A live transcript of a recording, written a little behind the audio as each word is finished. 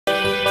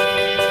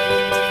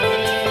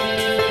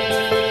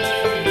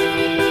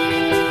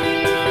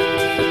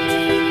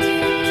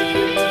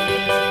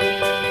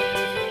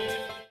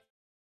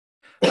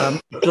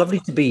It's lovely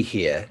to be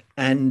here,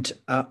 and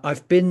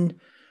I've been.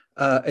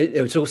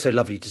 It was also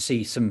lovely to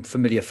see some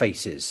familiar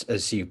faces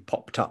as you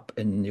popped up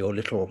in your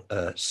little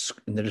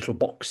in the little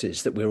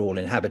boxes that we're all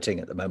inhabiting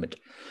at the moment.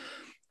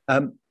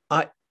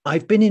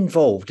 I've been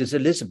involved, as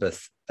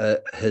Elizabeth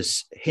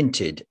has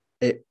hinted,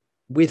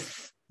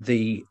 with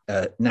the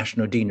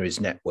National Deaneries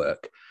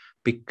Network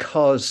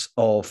because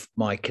of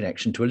my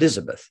connection to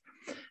Elizabeth.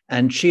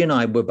 And she and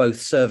I were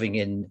both serving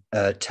in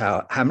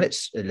Tower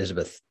Hamlets.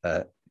 Elizabeth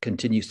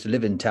continues to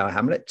live in Tower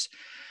Hamlets.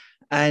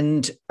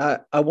 And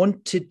I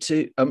wanted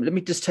to, let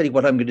me just tell you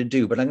what I'm going to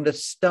do, but I'm going to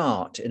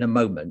start in a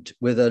moment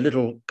with a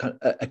little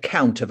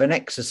account of an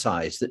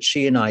exercise that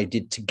she and I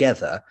did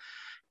together.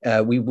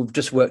 We've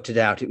just worked it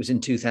out. It was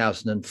in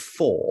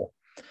 2004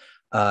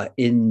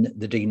 in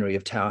the Deanery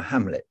of Tower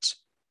Hamlets.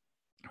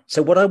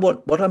 So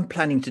what I'm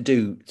planning to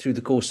do through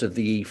the course of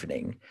the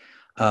evening,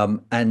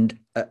 and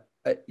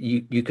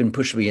you can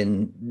push me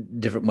in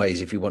different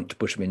ways if you want to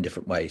push me in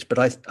different ways. But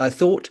I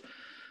thought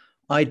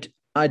I'd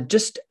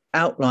just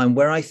outline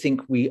where I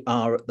think we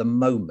are at the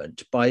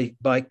moment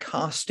by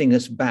casting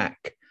us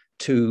back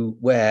to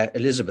where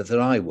Elizabeth and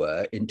I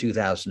were in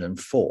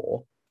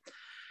 2004,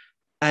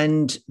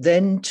 and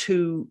then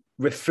to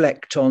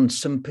reflect on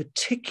some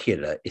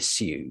particular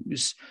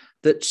issues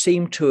that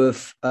seem to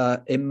have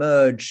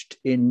emerged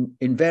in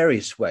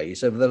various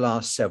ways over the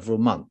last several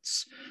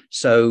months.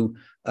 So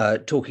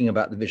talking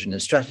about the vision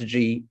and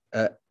strategy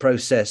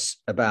process,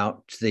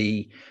 about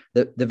the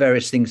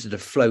various things that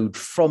have flowed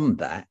from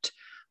that,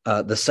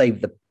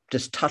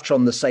 just touch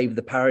on the Save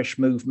the Parish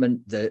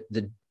movement, the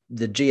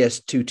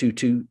GS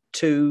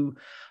 2222,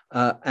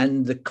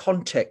 and the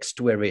context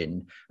we're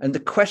in. And the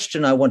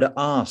question I want to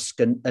ask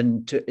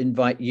and to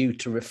invite you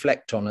to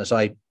reflect on as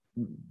I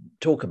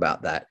talk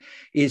about that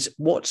is,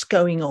 what's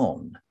going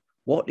on?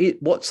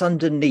 What's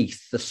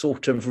underneath the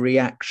sort of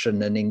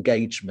reaction and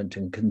engagement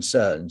and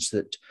concerns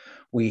that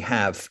we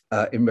have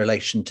in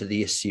relation to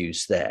the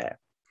issues there?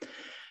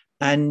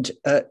 And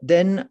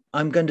then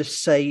I'm going to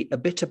say a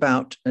bit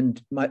about,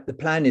 and the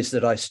plan is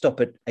that I stop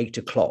at 8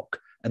 o'clock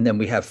and then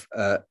we have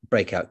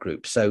breakout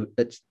groups. So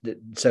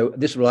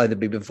this will either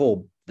be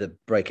before the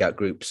breakout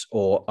groups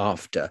or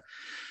after.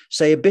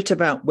 Say a bit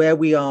about where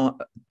we are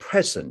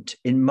present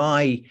in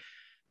my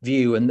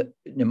view, and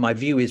my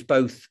view is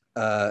both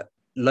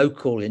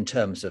local in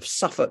terms of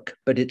Suffolk,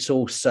 but it's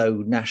also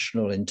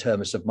national in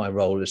terms of my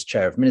role as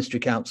chair of Ministry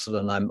Council,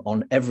 and I'm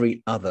on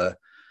every other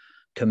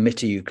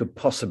committee you could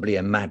possibly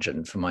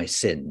imagine for my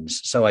sins.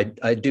 So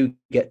I do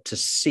get to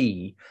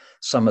see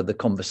some of the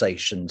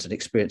conversations and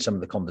experience some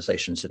of the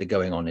conversations that are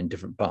going on in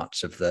different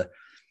parts of the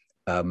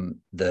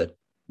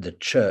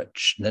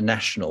church, the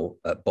national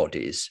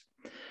bodies.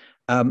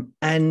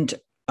 And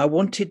I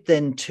wanted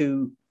then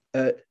to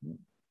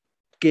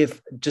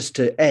give, just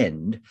to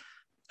end,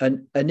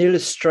 an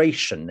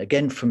illustration,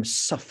 again from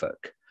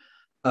Suffolk,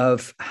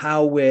 of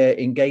how we're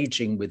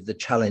engaging with the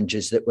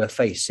challenges that we're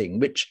facing,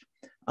 which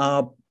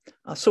are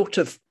sort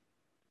of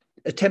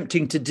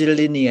attempting to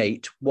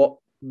delineate what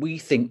we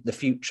think the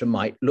future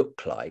might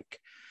look like,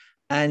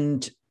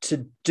 and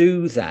to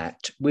do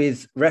that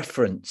with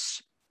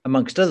reference,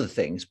 amongst other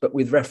things, but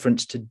with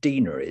reference to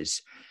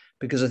deaneries.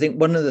 Because I think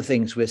one of the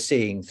things we're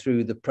seeing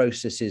through the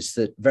processes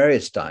that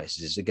various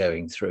dioceses are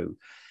going through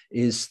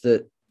is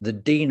that the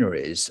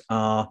deaneries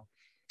are,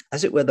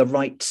 as it were, the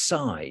right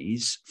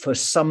size for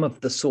some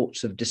of the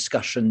sorts of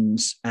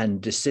discussions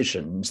and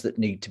decisions that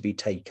need to be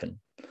taken.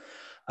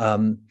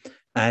 So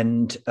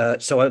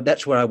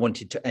that's where I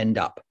wanted to end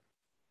up.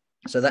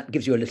 So that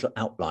gives you a little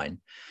outline.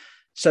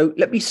 So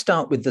let me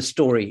start with the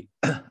story.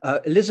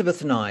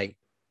 Elizabeth and I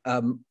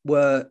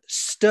were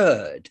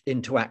stirred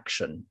into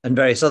action, and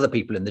various other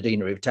people in the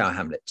Deanery of Tower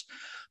Hamlets,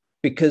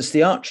 because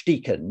the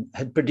Archdeacon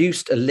had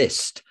produced a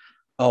list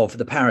of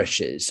the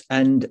parishes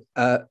and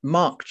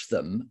marked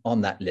them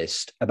on that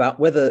list about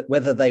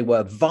whether they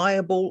were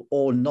viable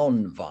or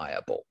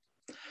non-viable,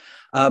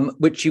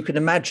 which you can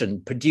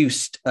imagine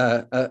produced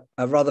a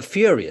rather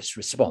furious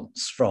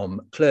response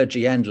from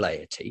clergy and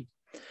laity.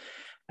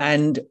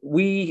 And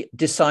we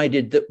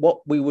decided that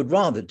what we would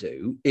rather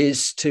do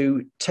is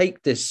to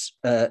take this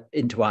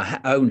into our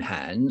own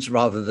hands,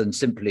 rather than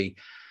simply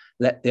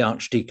let the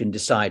Archdeacon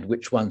decide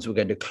which ones we're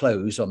going to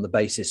close on the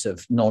basis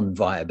of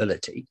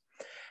non-viability,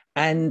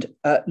 and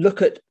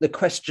look at the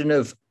question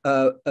of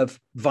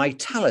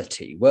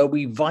vitality. Were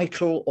we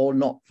vital or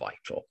not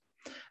vital?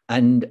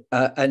 And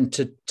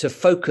to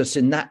focus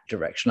in that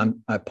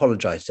direction. I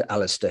apologise to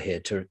Alistair here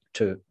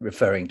to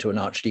referring to an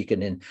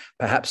archdeacon in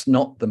perhaps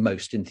not the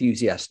most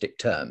enthusiastic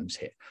terms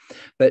here,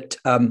 but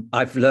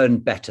I've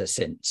learned better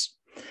since.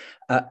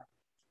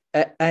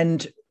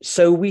 And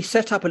so we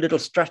set up a little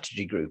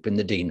strategy group in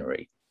the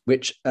deanery,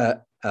 which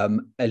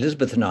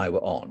Elizabeth and I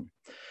were on,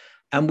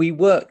 and we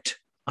worked,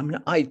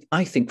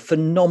 I think,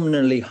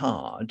 phenomenally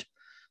hard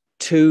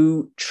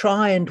to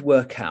try and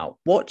work out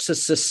what's a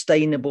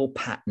sustainable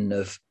pattern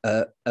of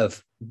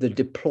the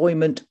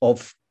deployment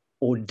of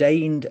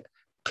ordained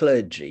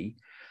clergy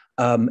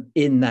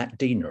in that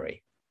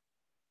deanery.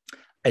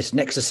 As an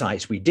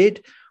exercise we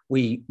did,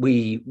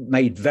 We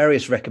made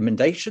various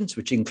recommendations,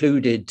 which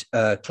included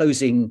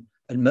closing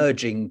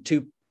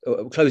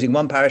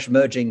one parish,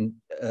 merging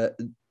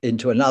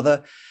into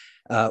another.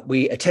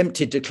 We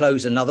attempted to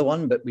close another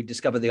one, but we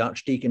discovered the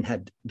Archdeacon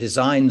had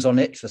designs on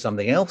it for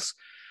something else.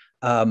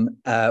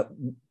 The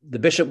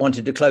bishop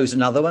wanted to close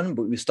another one,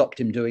 but we stopped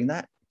him doing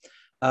that.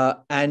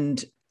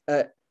 And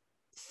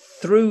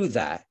through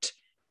that,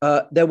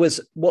 there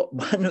was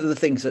one of the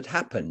things that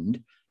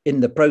happened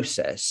in the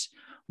process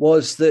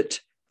was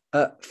that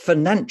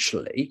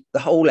financially, the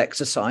whole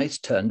exercise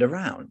turned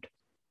around.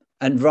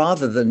 And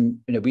rather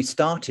than, we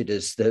started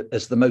as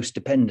the most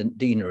dependent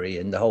deanery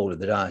in the whole of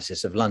the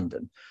Diocese of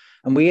London,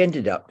 and we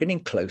ended up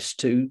getting close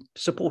to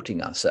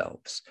supporting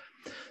ourselves.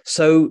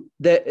 So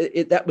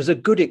that was a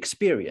good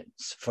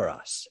experience for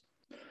us.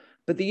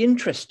 But the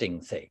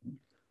interesting thing,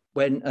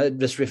 when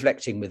just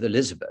reflecting with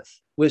Elizabeth,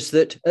 was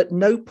that at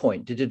no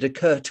point did it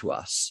occur to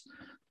us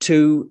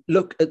to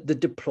look at the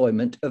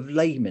deployment of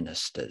lay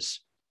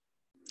ministers.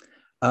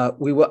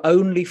 We were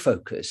only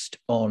focused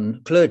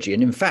on clergy.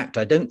 And in fact,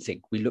 I don't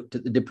think we looked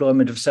at the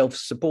deployment of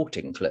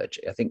self-supporting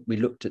clergy. I think we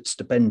looked at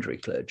stipendiary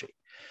clergy.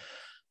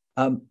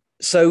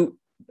 So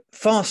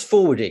fast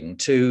forwarding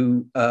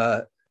to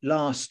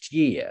last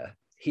year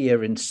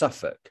here in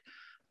Suffolk,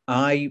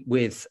 I,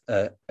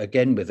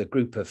 again with a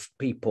group of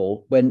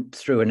people, went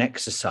through an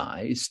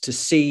exercise to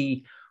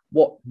see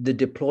what the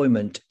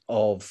deployment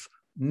of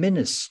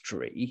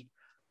ministry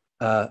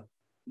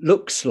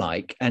looks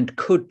like and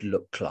could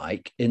look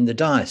like in the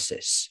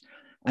diocese.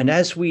 And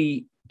as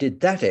we did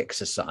that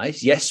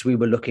exercise, yes, we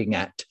were looking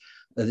at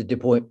the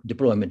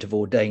deployment of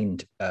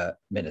ordained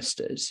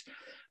ministers,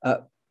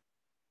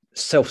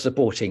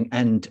 self-supporting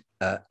and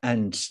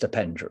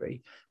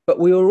stipendiary, but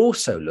we were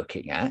also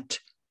looking at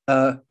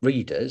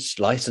readers,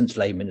 licensed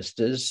lay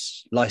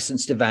ministers,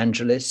 licensed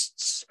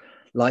evangelists,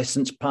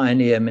 licensed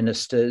pioneer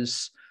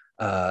ministers,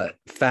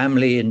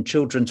 family and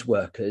children's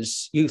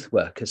workers, youth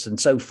workers, and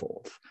so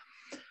forth.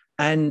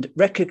 And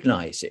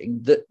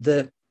recognizing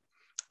that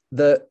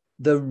the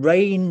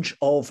range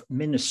of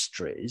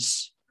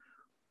ministries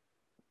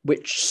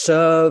which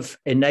serve,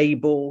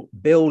 enable,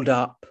 build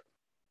up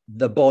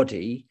the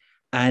body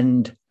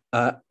and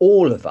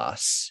all of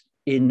us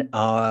in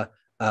our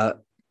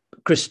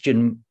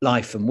Christian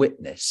life and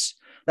witness,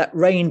 that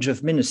range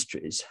of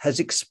ministries has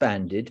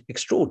expanded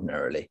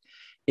extraordinarily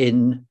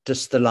in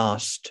just the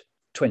last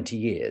 20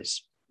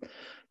 years.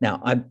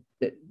 Now,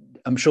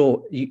 I'm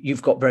sure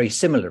you've got very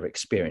similar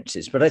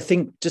experiences, but I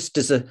think just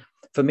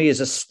for me as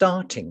a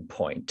starting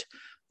point,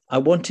 I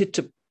wanted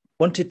to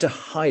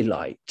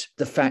highlight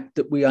the fact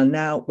that we are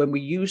now, when we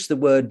use the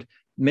word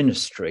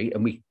ministry,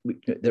 and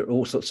there are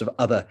all sorts of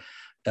other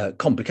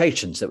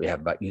complications that we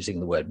have about using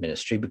the word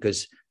ministry,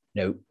 because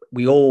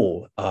we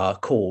all are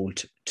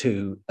called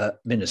to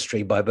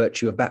ministry by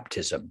virtue of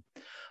baptism.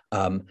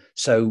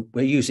 So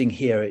we're using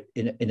here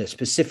in a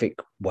specific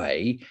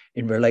way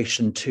in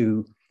relation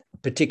to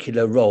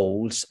particular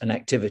roles and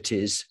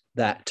activities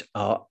that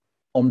are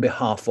on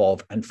behalf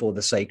of and for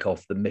the sake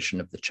of the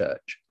mission of the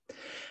church.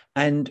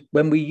 And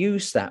when we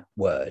use that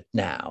word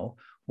now,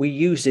 we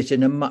use it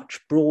in a much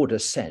broader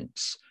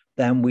sense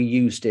than we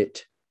used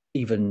it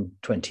even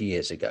 20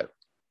 years ago.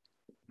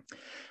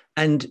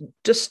 And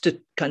just to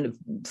kind of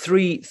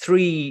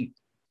three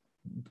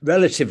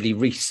relatively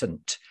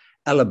recent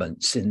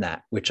elements in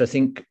that, which I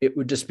think it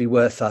would just be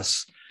worth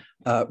us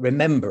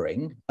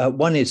remembering.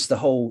 One is the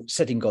whole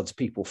setting God's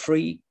people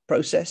free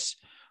process,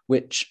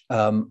 which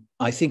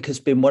I think has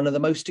been one of the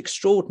most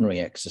extraordinary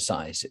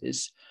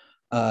exercises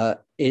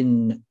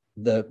in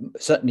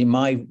certainly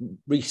my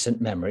recent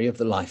memory of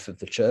the life of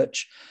the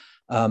church,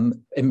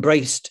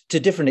 embraced to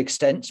different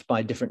extents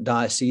by different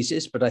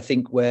dioceses, but I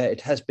think where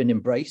it has been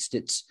embraced,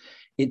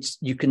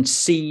 you can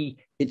see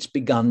it's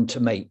begun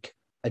to make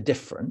a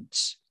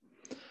difference.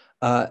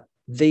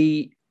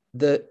 The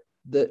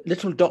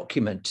little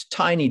document,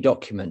 tiny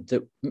document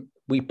that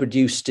we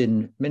produced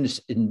in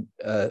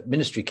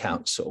Ministry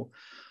Council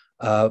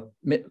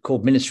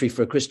called Ministry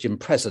for a Christian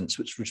Presence,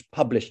 which was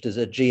published as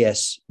a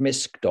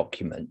GS-MISC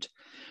document,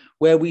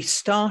 where we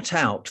start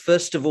out,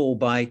 first of all,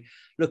 by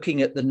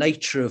looking at the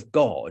nature of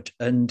God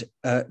and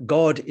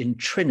God in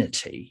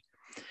Trinity,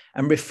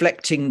 and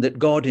reflecting that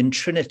God in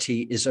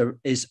Trinity is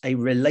a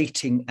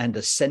relating and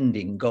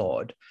ascending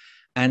God,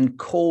 and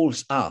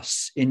calls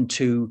us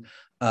into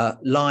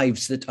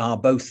lives that are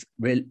both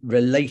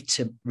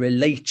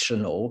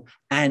relational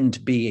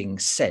and being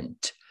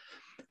sent,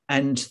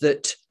 and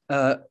that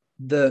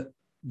the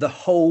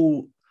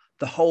whole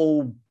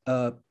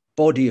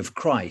body of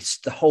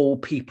Christ, the whole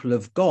people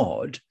of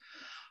God,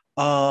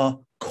 are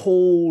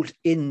called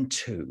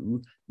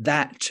into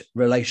that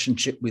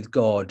relationship with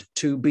God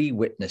to be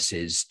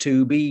witnesses,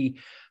 to be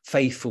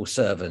faithful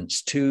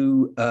servants,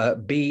 to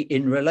be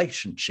in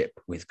relationship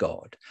with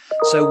God.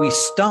 So we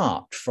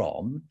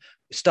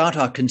start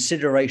our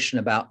consideration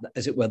about,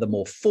 as it were, the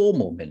more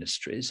formal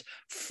ministries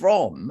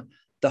from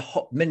the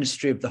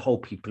ministry of the whole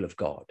people of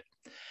God.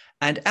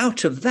 And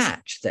out of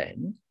that,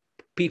 then,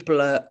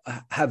 people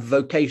have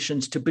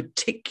vocations to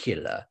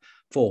particular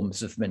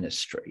forms of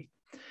ministry.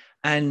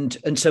 And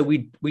so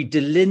we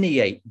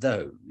delineate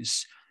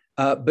those,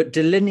 but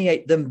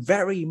delineate them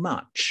very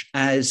much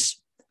as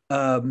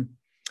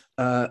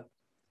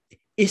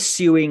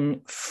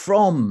issuing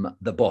from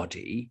the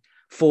body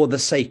for the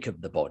sake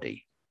of the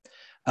body.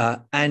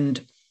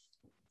 And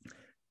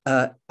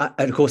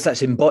of course,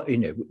 that's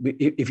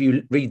if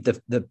you read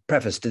the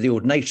preface to the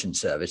ordination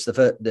service,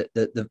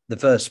 the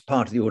first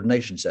part of the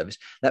ordination service,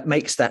 that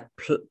makes that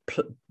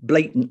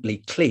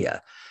blatantly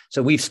clear.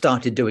 So we've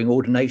started doing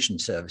ordination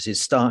services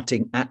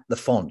starting at the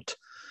font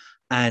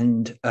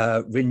and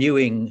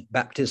renewing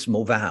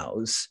baptismal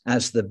vows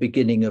as the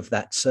beginning of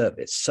that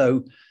service.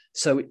 So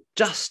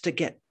just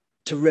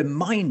to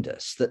remind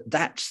us that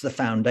that's the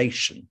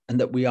foundation and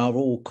that we are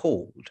all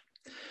called.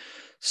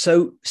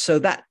 So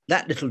that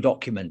little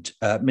document,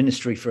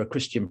 Ministry for a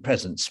Christian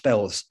Presence,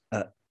 spells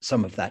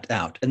some of that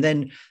out. And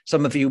then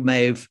some of you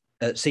may have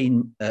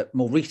seen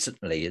more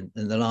recently in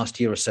the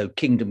last year or so,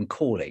 Kingdom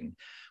Calling,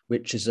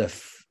 which is a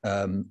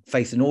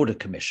Faith and Order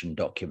Commission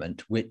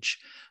document, which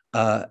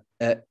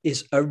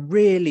is a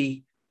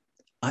really,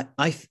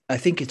 I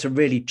think it's a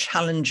really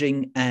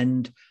challenging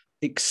and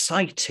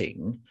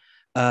exciting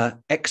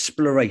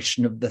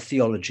exploration of the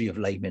theology of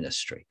lay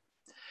ministry.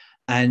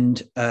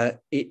 And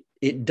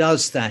it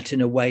does that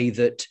in a way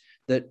that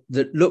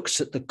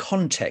looks at the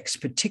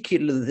context,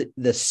 particularly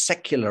the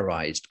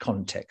secularized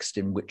context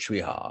in which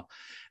we are,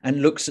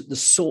 and looks at the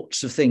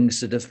sorts of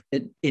things that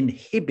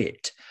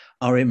inhibit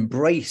our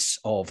embrace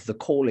of the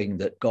calling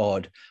that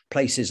God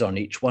places on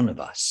each one of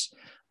us.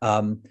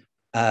 And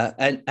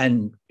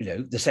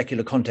the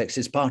secular context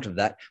is part of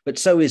that, but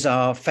so is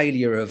our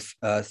failure of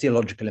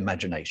theological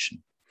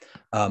imagination.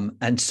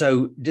 And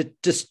so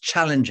just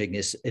challenging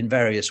is in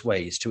various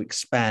ways to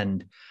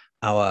expand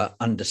our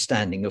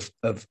understanding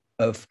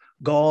of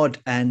God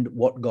and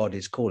what God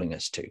is calling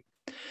us to.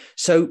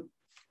 So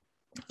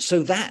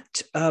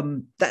that's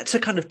a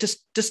kind of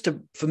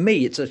for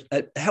me, it's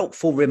a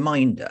helpful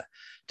reminder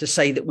to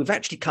say that we've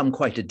actually come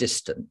quite a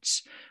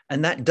distance,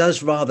 and that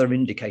does rather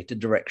indicate a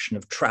direction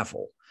of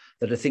travel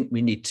that I think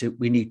we need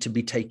to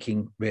be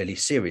taking really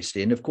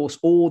seriously. And of course,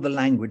 all the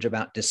language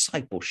about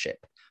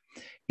discipleship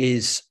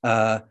is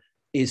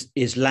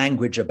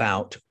language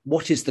about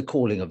what is the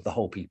calling of the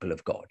whole people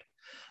of God.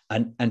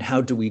 And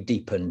how do we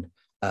deepen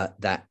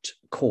that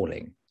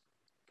calling?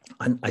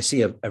 And I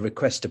see a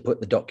request to put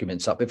the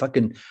documents up. If I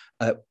can,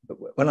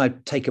 when I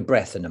take a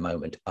breath in a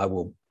moment, I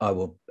will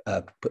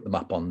put them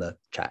up on the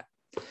chat.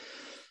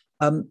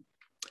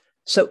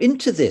 So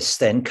into this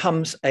then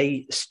comes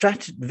a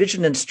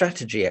vision and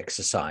strategy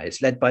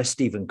exercise led by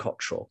Stephen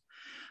Cottrell,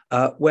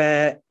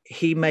 where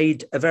he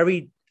made a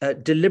very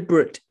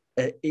deliberate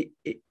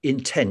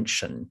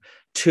intention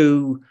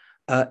to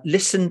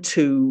listen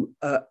to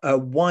a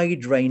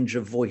wide range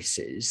of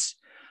voices,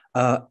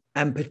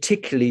 and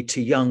particularly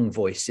to young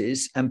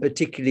voices, and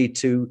particularly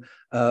to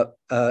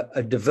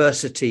a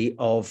diversity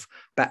of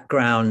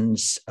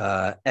backgrounds,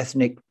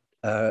 ethnic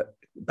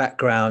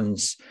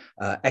backgrounds,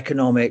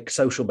 economic,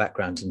 social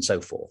backgrounds, and so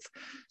forth.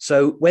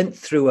 So went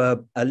through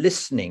a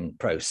listening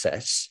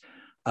process,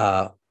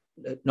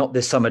 not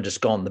this summer,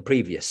 just gone, the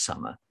previous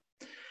summer.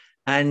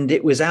 And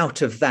it was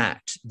out of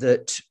that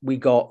we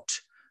got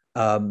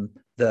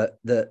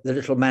the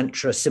little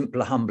mantra,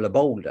 simpler, humbler,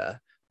 bolder,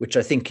 which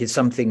I think is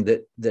something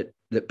that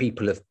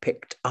people have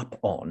picked up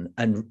on,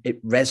 and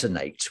it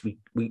resonates. We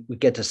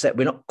get a set.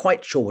 We're not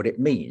quite sure what it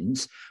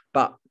means,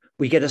 but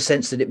we get a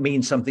sense that it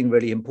means something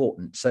really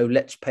important. So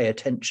let's pay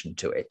attention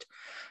to it.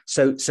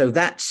 So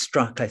that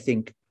struck, I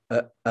think,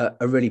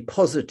 a really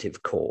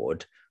positive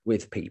chord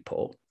with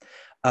people.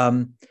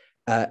 And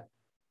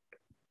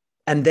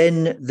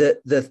then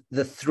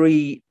the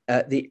three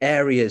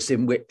areas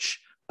in which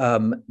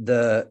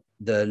the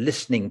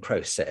listening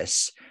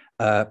process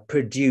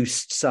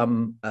produced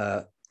some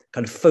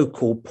kind of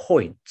focal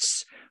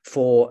points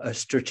for a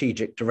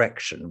strategic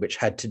direction, which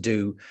had to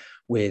do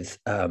with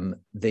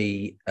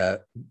the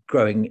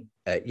growing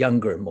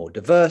younger and more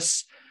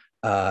diverse,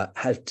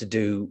 had to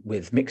do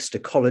with mixed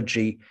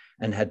ecology,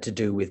 and had to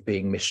do with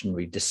being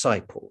missionary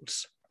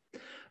disciples.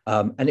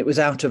 And it was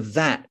out of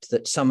that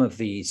some of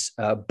these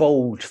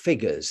bold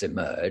figures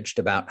emerged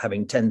about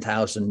having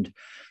 10,000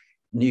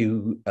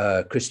 new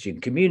Christian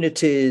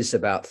communities,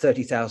 about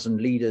 30,000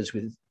 leaders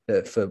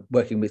for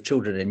working with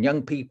children and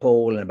young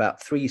people, and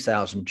about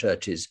 3,000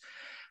 churches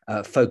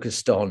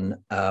focused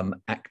on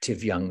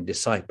active young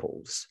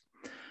disciples.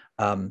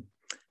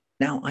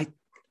 Now,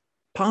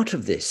 part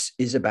of this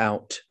is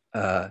about,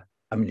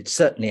 it's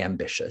certainly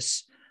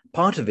ambitious.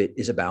 Part of it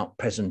is about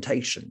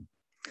presentation.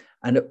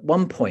 And at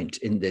one point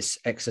in this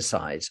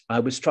exercise, I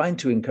was trying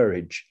to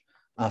encourage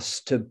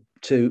us to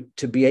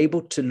be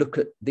able to look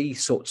at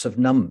these sorts of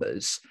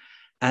numbers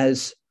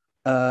as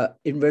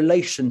in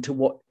relation to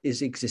what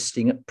is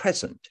existing at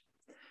present.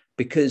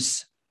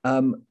 Because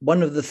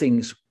one of the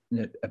things,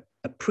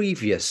 a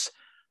previous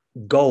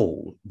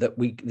goal that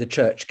the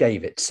church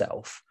gave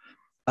itself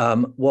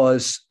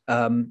was,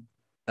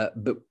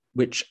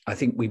 which I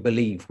think we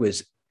believe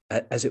was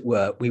as it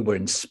were, we were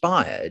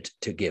inspired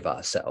to give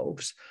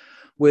ourselves,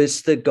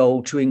 was the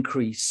goal to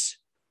increase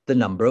the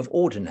number of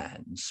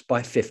ordinands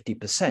by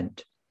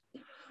 50%.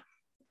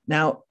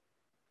 Now,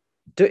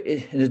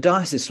 in a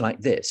diocese like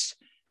this,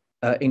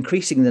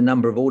 increasing the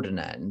number of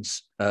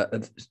ordinands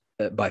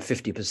by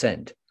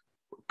 50%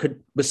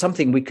 was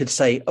something we could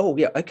say, oh,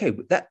 yeah, okay,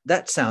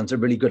 that sounds a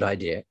really good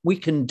idea. We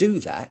can do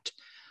that.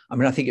 I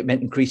mean, I think it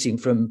meant increasing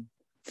from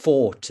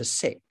 4 to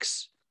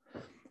 6.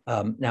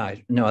 Now,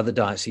 no other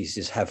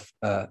dioceses have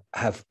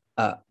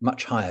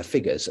much higher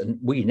figures, and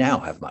we now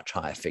have much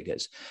higher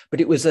figures. But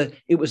it was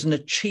an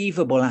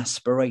achievable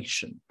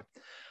aspiration.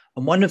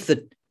 And one of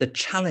the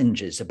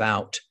challenges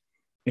about,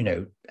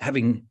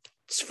 having,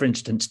 for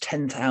instance,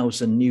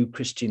 10,000 new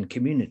Christian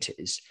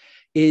communities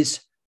is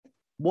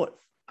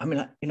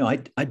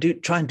I do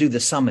try and do the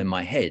sum in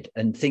my head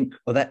and think,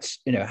 well, that's,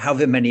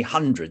 however many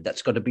hundred,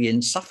 that's got to be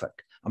in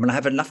Suffolk. I mean, I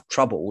have enough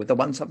trouble with the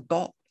ones I've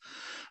got.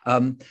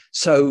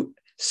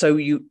 So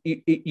you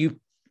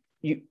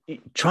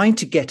trying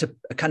to get a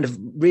kind of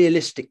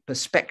realistic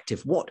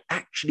perspective, what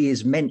actually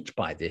is meant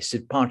by this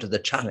is part of the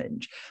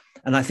challenge.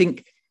 And I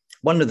think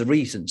one of the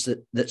reasons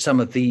that some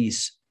of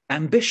these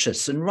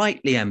ambitious and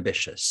rightly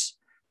ambitious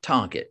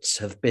targets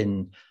have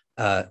been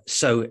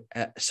so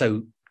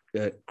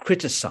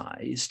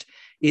criticized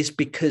is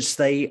because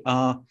they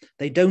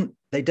don't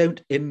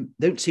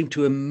seem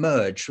to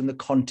emerge from the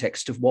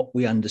context of what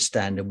we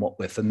understand and what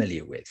we're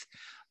familiar with.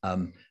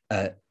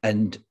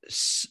 And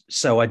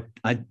so I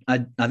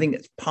think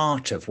it's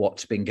part of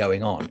what's been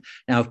going on.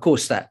 Now, of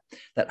course, that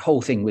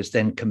whole thing was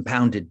then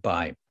compounded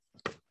by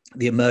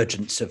the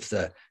emergence of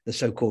the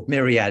so-called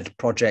Myriad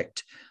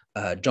project,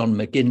 John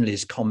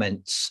McGinley's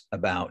comments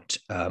about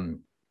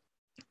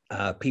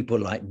people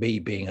like me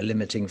being a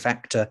limiting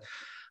factor.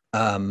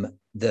 Then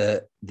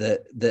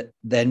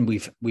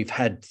we've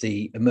had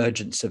the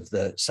emergence of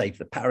the Save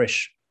the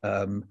Parish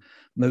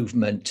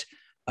movement,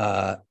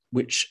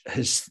 which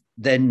has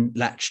then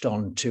latched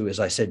on to, as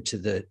I said, to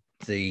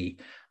the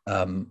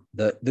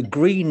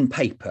Green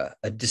Paper,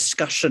 a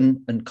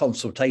discussion and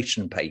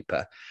consultation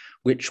paper,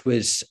 which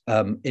was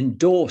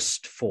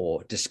endorsed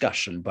for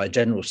discussion by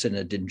General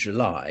Synod in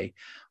July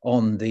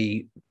on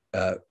the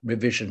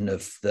revision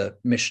of the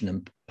mission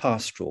and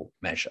pastoral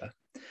measure.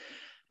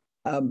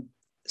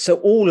 So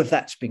all of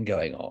that's been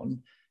going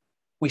on.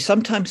 We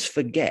sometimes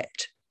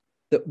forget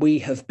that we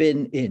have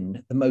been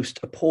in the most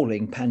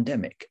appalling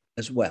pandemic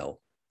as well.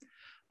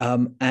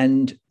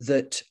 And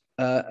that,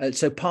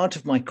 so part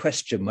of my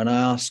question when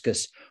I ask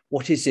us,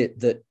 what is it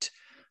that,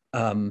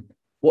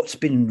 what's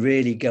been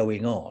really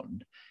going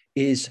on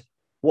is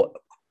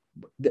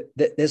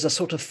there's a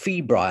sort of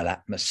febrile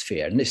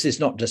atmosphere, and this is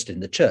not just in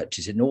the church,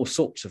 it's in all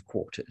sorts of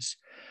quarters,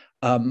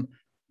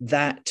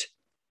 that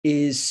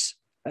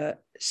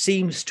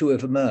seems to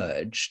have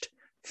emerged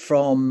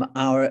from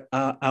our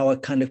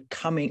kind of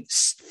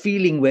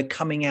feeling we're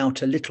coming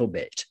out a little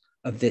bit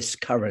of this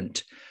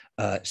current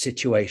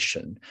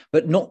situation,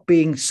 but not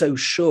being so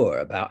sure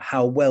about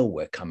how well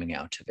we're coming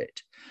out of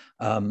it.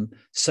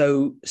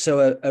 So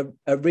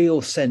a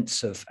real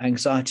sense of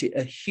anxiety,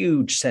 a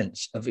huge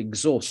sense of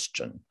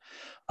exhaustion,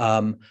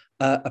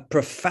 a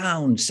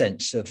profound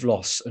sense of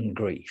loss and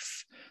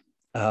grief.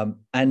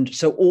 And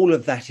so all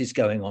of that is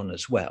going on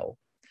as well.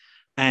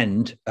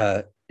 And,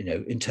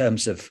 in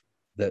terms of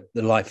the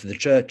life of the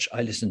church,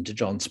 I listen to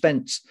John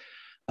Spence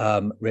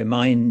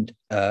remind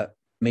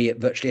me at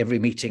virtually every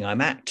meeting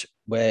I'm at,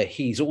 where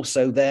he's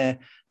also there,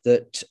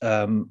 that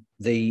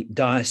the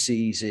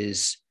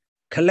dioceses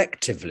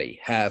collectively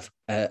have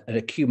an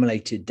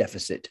accumulated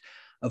deficit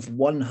of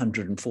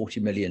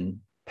 £140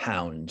 million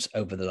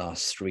over the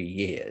last 3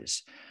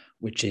 years,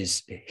 which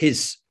is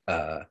his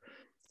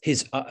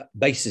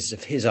basis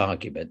of his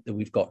argument that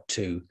we've got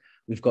to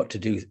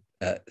do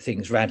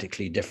things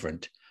radically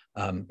different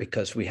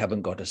because we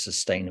haven't got a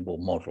sustainable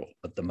model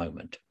at the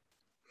moment.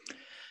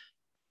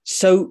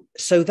 So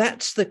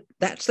that's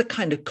the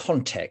kind of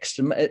context,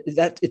 and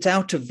that it's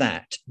out of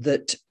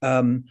that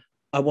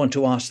I want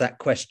to ask that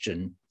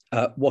question: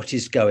 what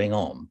is going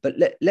on? But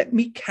let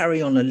me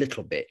carry on a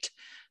little bit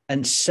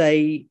and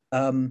say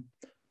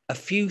a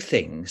few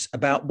things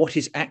about what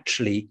is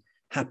actually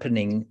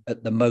happening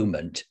at the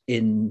moment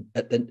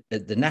at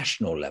the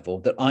national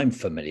level that I'm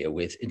familiar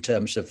with in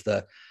terms of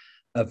the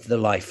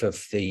life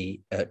of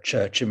the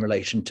church in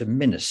relation to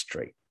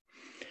ministry.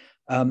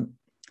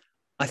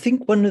 I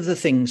think one of the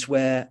things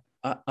where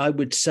I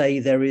would say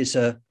there is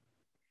the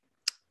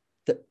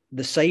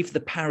Save the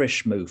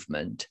Parish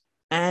movement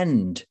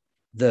and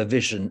the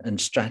vision and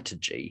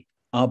strategy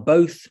are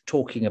both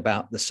talking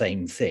about the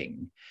same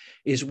thing,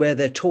 is where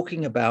they're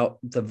talking about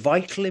the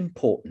vital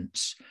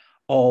importance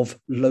of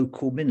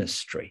local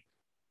ministry.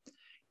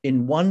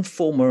 In one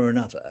form or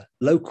another,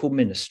 local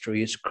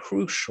ministry is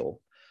crucial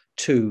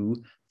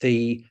to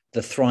the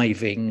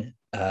thriving,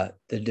 the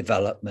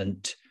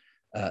development,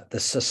 the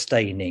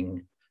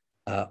sustaining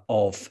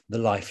of the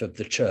life of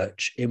the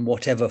church in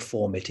whatever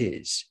form it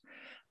is.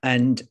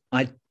 And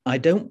I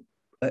don't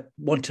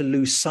want to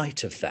lose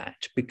sight of that,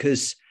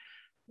 because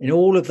in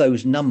all of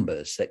those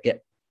numbers that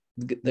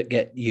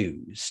get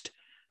used,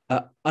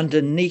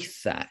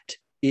 underneath that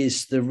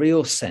is the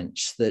real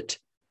sense that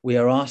we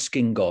are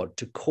asking God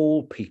to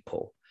call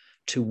people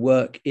to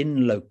work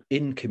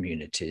in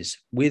communities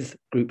with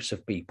groups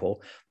of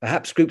people,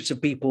 perhaps groups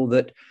of people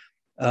that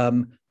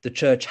the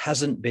church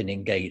hasn't been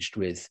engaged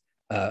with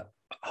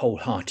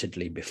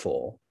wholeheartedly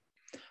before,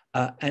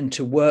 and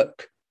to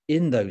work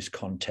in those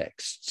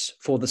contexts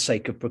for the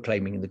sake of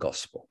proclaiming the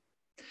gospel.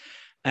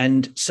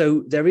 And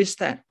so there is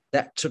that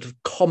sort of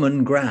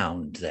common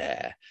ground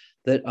there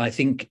that I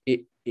think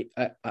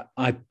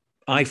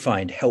I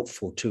find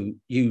helpful to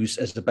use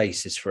as the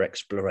basis for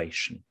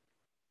exploration.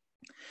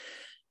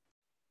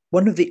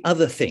 One of the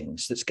other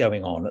things that's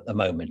going on at the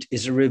moment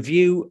is a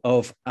review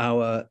of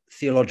our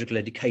theological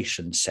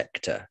education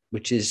sector,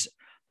 which is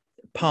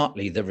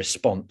partly the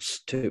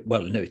response to,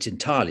 well, no, it's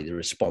entirely the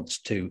response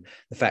to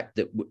the fact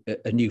that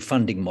a new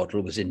funding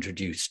model was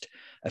introduced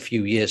a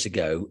few years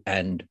ago,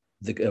 and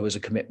there was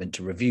a commitment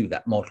to review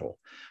that model.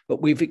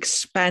 But we've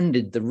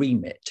expanded the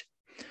remit.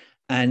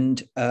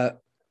 And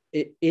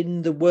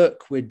in the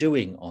work we're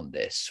doing on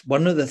this,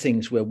 one of the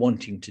things we're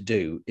wanting to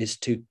do is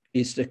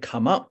to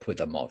come up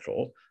with a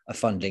model, a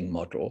funding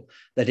model,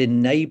 that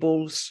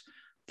enables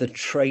the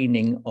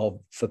training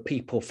for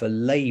people for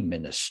lay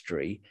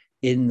ministry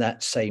in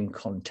that same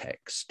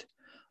context.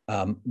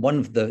 One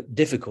of the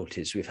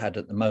difficulties we've had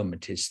at the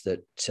moment is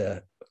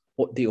that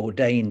what the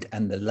ordained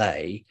and the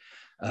lay,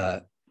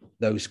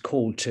 those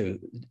called to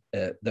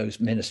those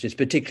ministries,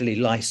 particularly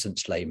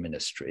licensed lay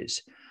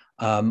ministries,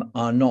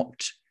 are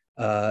not,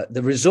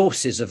 the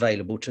resources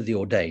available to the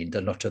ordained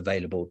are not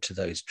available to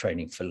those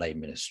training for lay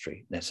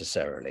ministry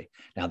necessarily.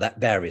 Now that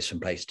varies from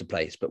place to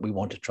place, but we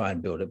want to try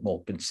and build a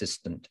more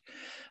consistent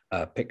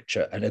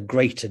picture and a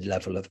greater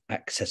level of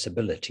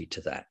accessibility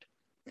to that.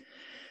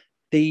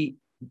 The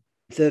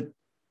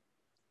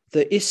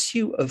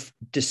issue of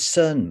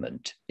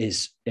discernment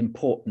is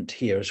important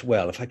here as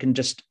well. If I can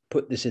just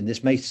put this in,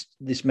 this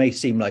may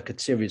seem like a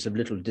series of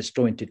little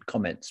disjointed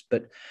comments,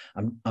 but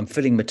I'm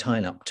filling my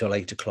time up till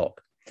 8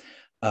 o'clock.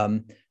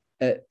 The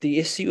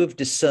issue of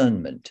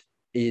discernment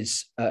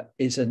is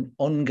an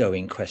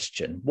ongoing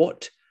question.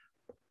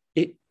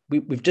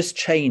 We've just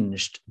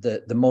changed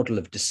the model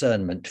of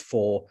discernment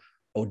for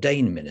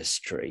ordained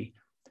ministry,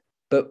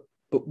 but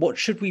what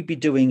should we be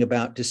doing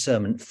about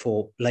discernment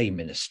for lay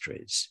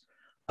ministries?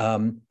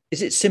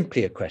 Is it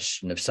simply a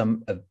question of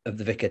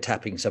the vicar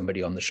tapping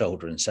somebody on the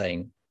shoulder and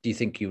saying, "Do you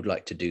think you would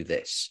like to do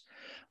this?"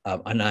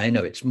 And I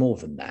know it's more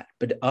than that,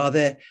 but are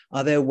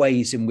there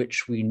ways in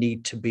which we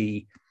need to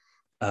be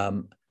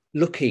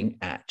looking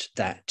at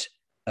that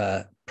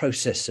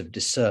process of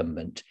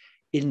discernment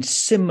in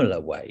similar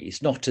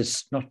ways, not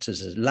as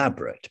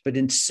elaborate, but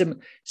in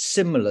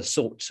similar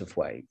sorts of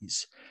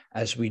ways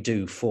as we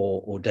do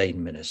for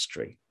ordained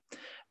ministry?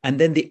 And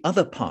then the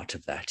other part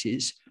of that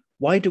is,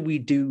 why do we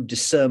do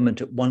discernment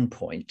at one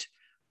point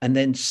and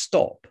then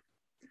stop?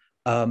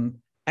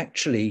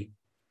 Actually,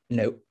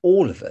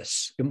 all of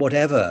us, in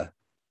whatever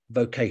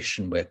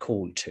vocation we're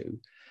called to,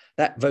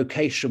 that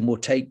vocation will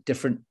take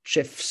different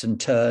shifts and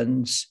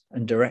turns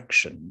and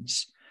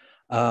directions.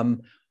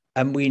 And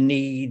we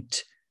need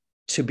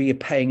to be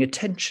paying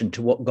attention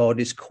to what God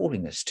is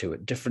calling us to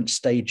at different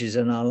stages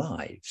in our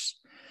lives.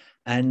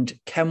 And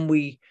can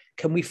we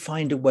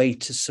find a way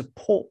to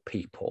support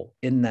people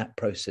in that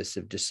process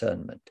of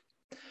discernment?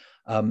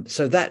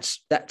 So that's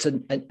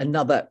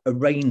another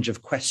range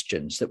of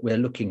questions that we're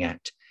looking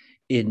at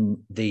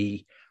in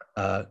the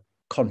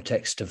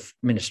context of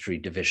ministry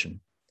division.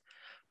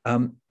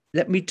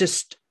 Let me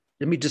just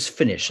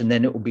finish, and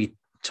then it will be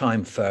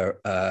time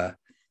for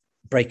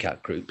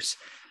breakout groups.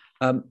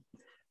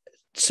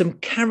 Some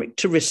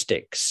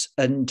characteristics,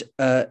 and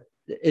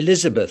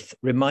Elizabeth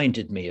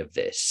reminded me of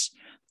this,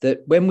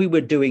 that when we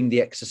were doing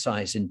the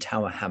exercise in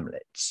Tower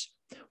Hamlets,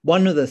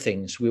 one of the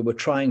things we were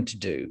trying to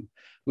do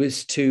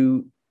was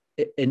to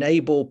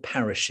enable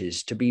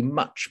parishes to be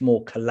much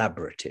more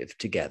collaborative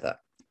together,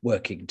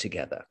 working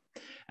together.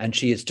 And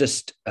she has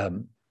just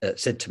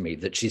said to me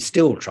that she's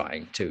still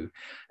trying to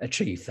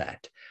achieve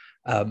that.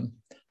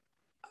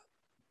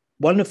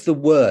 One of the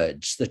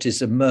words that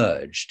has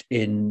emerged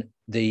in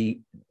the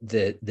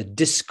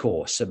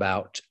discourse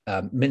about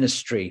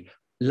ministry,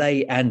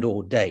 lay and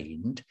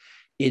ordained,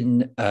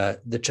 in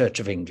the Church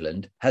of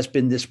England has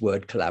been this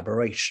word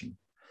collaboration.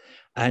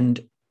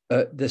 And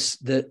the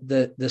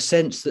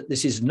sense that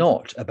this is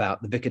not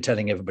about the vicar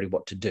telling everybody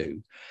what to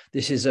do.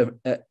 This is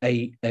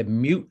a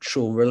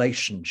mutual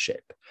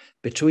relationship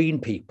between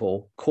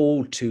people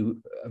called to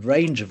a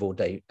range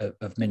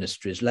of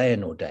ministries, lay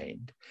and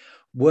ordained,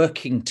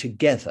 working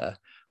together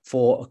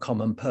for a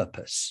common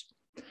purpose.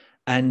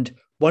 And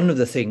one of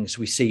the things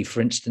we see, for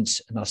instance,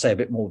 and I'll say a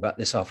bit more about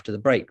this after the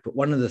break, but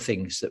one of the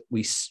things that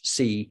we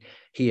see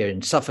here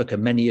in Suffolk,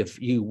 and many of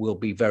you will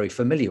be very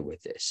familiar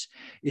with this,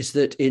 is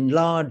that in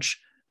large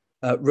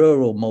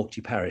rural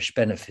multi-parish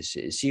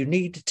benefices, you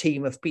need a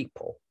team of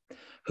people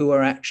who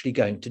are actually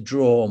going to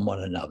draw on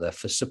one another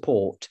for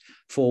support,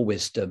 for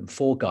wisdom,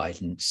 for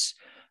guidance,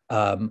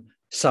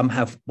 Some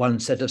have one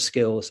set of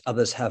skills,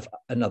 others have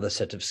another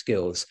set of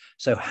skills.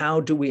 So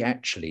how do we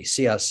actually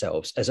see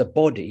ourselves as a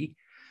body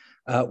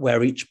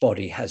where each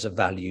body has a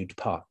valued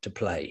part to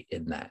play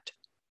in that?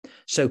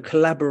 So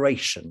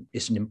collaboration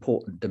is an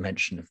important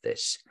dimension of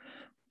this.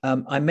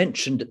 I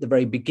mentioned at the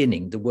very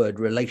beginning the word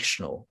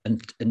relational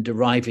and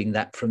deriving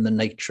that from the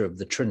nature of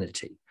the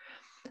Trinity.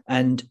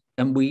 And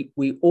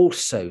we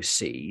also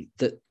see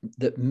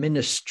that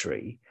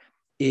ministry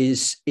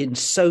is in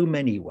so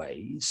many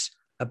ways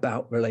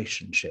about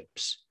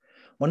relationships.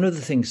 One of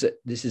the things that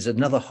this is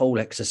another whole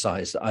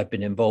exercise that I've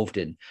been involved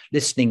in,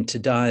 listening to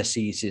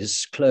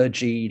dioceses,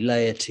 clergy,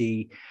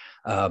 laity,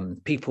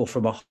 people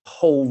from a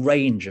whole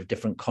range of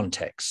different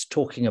contexts,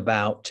 talking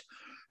about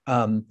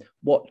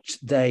what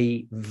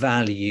they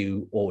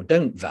value or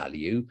don't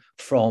value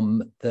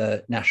from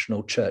the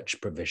national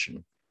church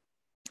provision.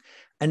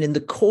 And in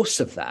the course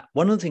of that,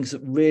 one of the things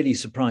that really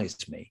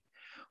surprised me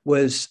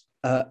was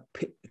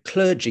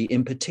clergy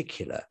in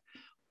particular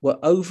were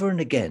over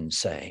and again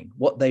saying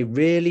what they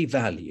really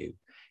value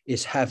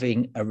is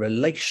having a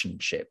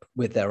relationship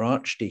with their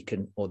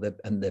archdeacon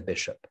and their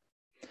bishop,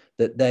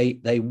 that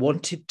they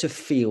wanted to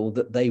feel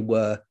that they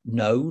were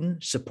known,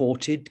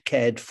 supported,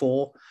 cared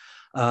for,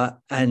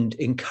 and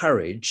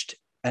encouraged,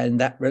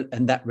 and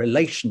that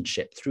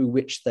relationship through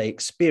which they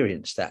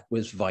experienced that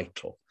was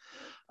vital.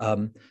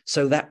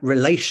 So that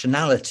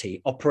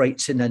relationality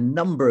operates in a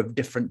number of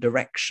different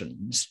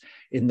directions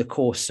in the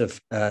course of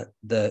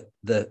the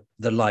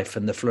life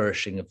and the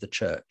flourishing of the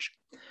church.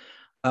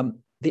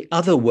 The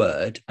other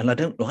word, and I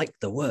don't like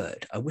the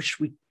word, I wish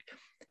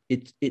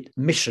it's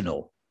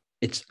missional.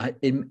 It's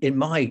in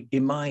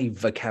my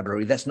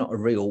vocabulary, that's not a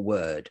real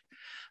word.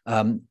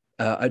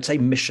 I'd say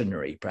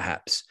missionary,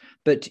 perhaps,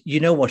 but you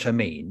know what I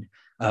mean,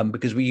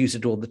 because we use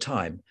it all the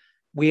time.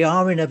 We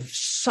are in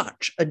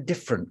such a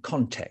different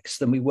context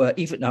than we were.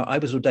 Even now, I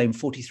was ordained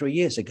 43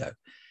 years ago.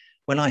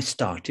 When I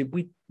started,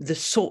 the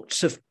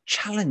sorts of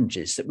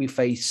challenges that we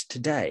face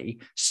today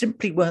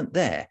simply weren't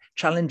there.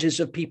 Challenges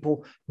of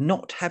people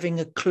not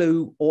having a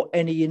clue or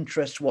any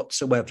interest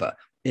whatsoever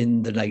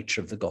in the nature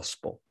of the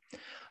gospel.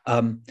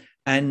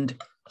 And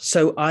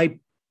so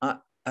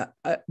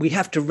we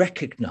have to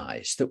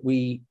recognize that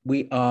we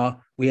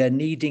are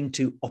needing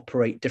to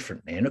operate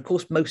differently. And of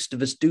course, most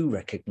of us do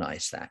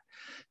recognize that.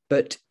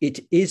 But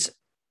it is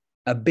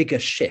a bigger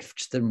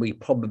shift than we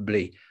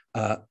probably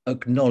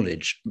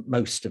acknowledge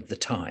most of the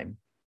time.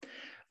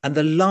 And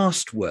the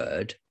last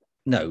word,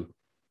 the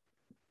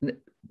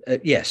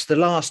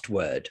last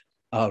word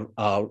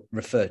I'll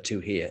refer to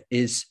here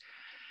is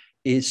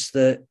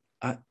the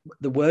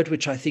word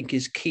which I think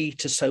is key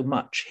to so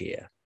much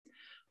here.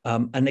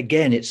 And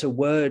again, it's a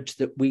word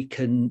that we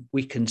can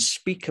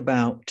speak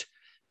about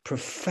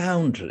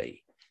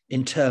profoundly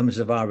in terms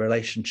of our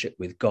relationship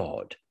with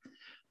God,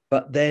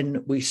 but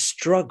then we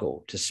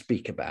struggle to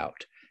speak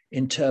about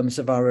in terms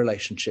of our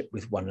relationship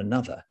with one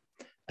another.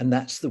 And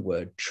that's the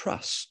word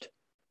trust.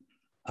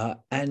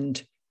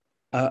 And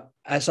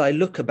as I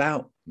look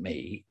about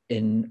me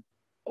in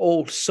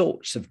all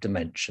sorts of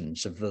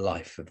dimensions of the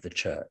life of the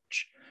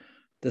church,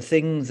 the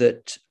thing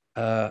that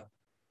I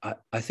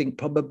think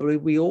probably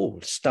we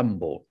all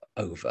stumble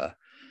over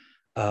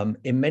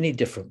in many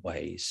different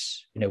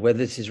ways, whether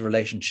this is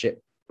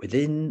relationship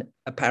within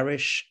a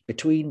parish,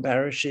 between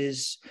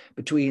parishes,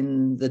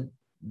 between the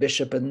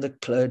bishop and the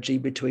clergy,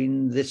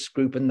 between this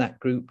group and that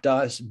group,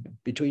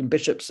 between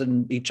bishops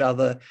and each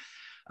other.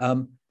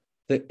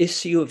 The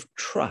issue of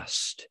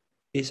trust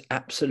is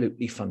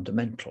absolutely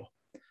fundamental.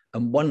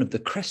 And one of the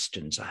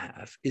questions I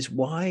have is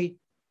why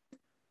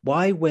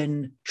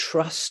when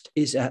trust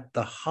is at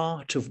the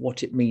heart of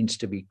what it means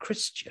to be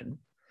Christian,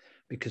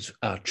 because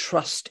our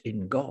trust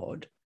in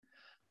God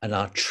and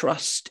our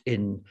trust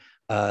in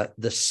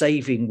the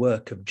saving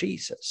work of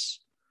Jesus,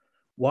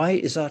 why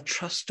is our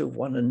trust of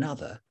one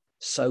another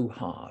so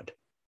hard?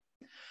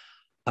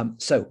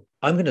 So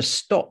I'm going to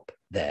stop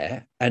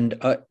there and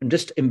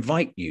just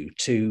invite you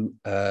to,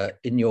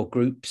 in your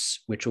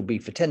groups, which will be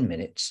for 10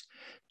 minutes,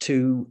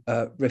 to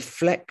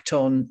reflect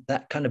on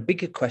that kind of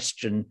bigger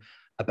question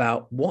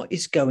about what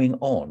is going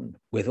on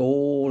with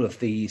all of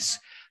these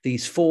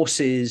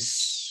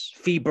forces,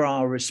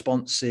 febrile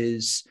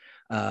responses,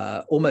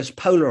 almost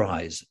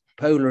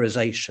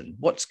polarization.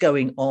 What's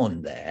going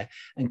on there?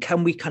 And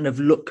can we kind of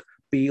look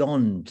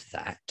beyond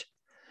that?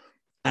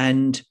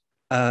 And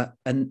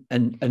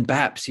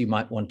perhaps you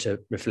might want to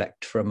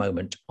reflect for a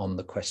moment on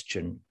the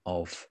question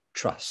of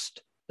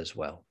trust as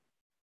well.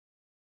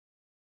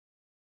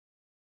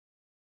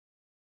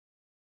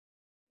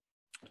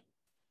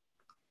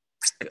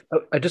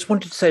 I just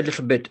wanted to say a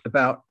little bit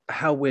about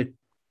how we're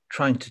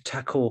trying to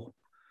tackle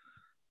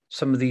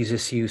some of these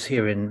issues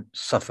here in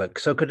Suffolk.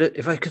 So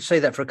if I could say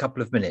that for a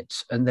couple of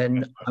minutes, and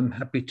then I'm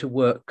happy to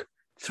work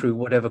through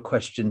whatever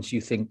questions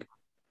you think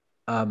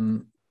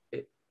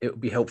it would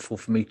be helpful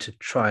for me to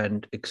try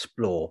and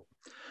explore.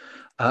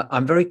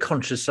 I'm very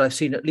conscious that I've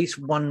seen at least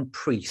one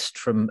priest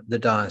from the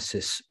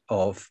Diocese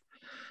of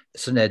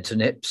synods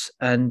and IPs,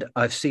 and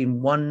I've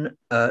seen one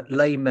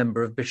lay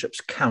member of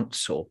Bishop's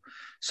Council.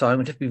 So I'm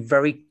going to be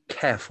very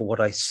careful what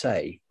I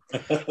say.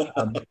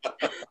 Um,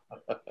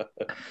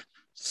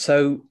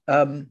 so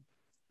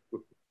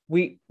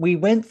we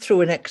went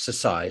through an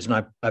exercise,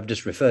 and I've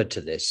just referred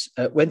to this.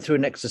 Went through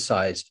an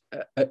exercise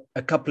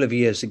a couple of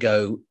years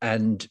ago,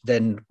 and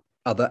then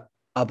other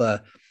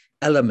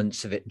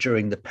elements of it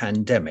during the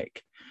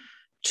pandemic,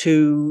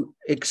 to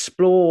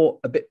explore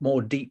a bit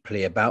more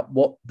deeply about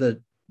what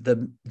the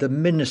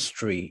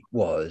ministry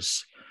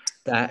was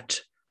that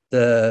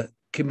the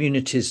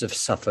communities of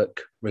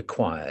Suffolk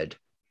required,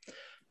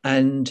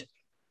 and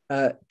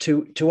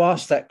to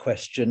ask that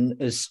question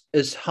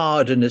as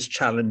hard and as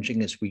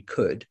challenging as we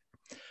could,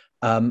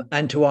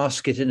 and to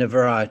ask it in a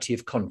variety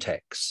of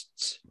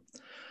contexts.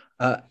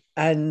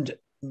 And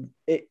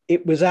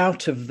it was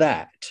out of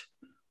that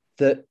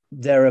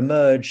there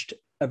emerged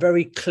a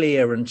very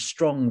clear and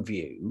strong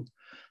view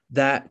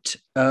that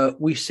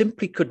we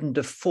simply couldn't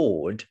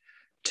afford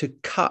to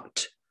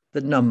cut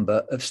the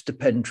number of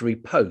stipendiary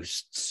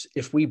posts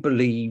if we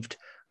believed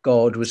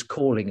God was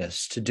calling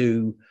us to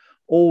do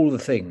all the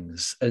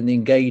things and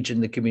engage in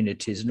the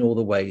communities in all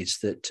the ways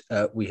that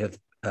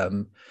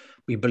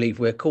we believe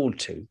we're called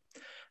to.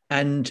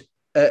 And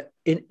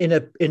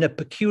in a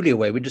peculiar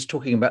way, we're just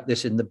talking about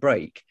this in the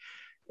break,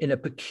 in a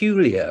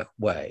peculiar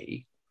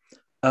way,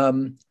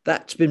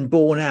 that's been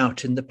borne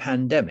out in the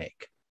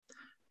pandemic,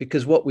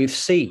 because what we've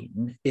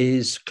seen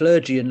is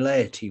clergy and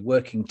laity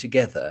working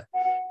together,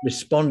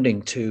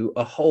 responding to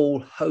a whole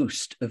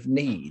host of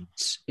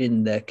needs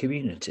in their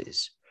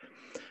communities.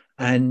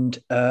 And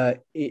the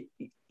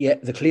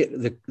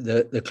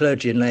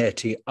clergy and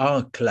laity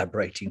are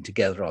collaborating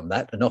together on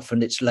that, and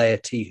often it's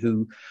laity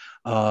who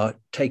are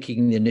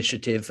taking the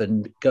initiative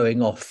and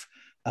going off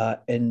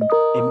and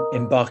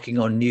embarking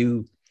on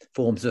new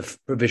forms of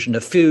provision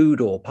of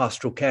food or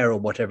pastoral care or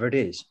whatever it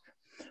is.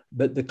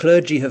 But the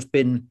clergy have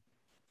been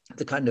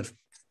the kind of,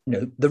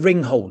 the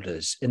ring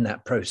holders in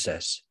that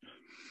process.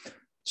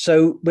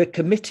 So we're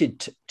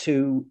committed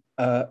to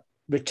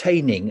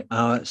retaining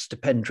our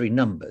stipendiary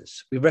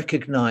numbers. We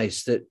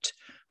recognize that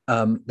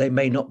they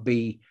may not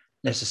be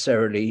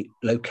necessarily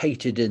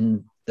located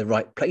in the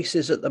right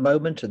places at the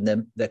moment, and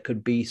then there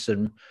could be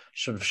some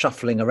sort of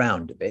shuffling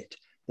around a bit.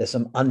 There's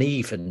some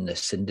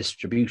unevenness in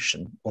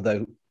distribution,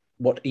 although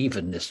what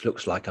evenness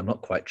looks like, I'm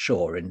not quite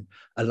sure, in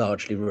a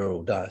largely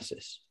rural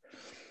diocese.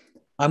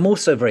 I'm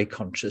also very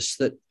conscious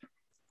that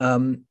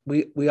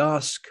we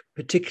ask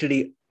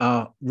particularly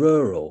our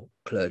rural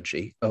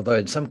clergy, although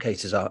in some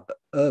cases our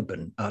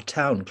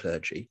town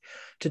clergy,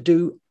 to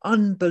do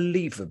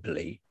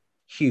unbelievably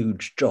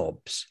huge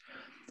jobs.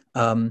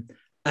 So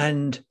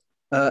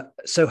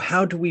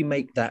how do we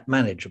make that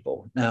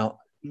manageable? Now,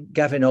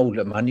 Gavin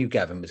Oldham, I knew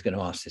Gavin was going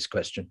to ask this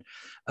question,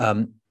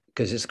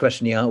 because it's a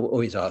question he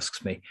always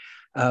asks me.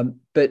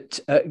 But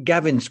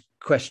Gavin's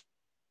question,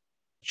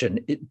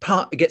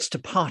 it gets to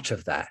part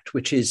of that,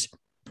 which is,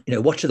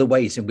 what are the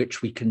ways in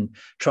which we can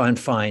try and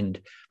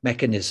find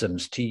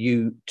mechanisms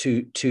to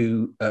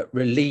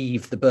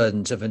relieve the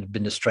burdens of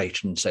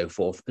administration and so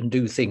forth, and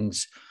do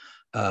things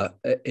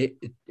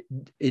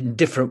in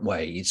different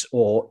ways,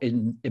 or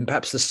in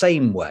perhaps the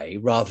same way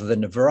rather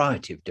than a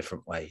variety of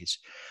different ways,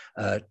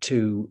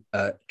 to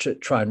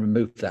try and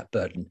remove that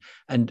burden.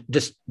 And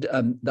just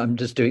I'm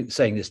just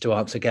saying this to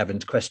answer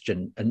Gavin's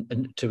question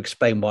and to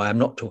explain why I'm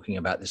not talking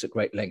about this at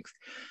great length.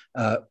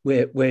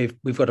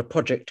 We've got a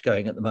project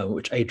going at the moment,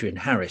 which Adrian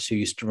Harris, who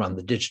used to run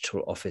the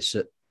digital office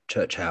at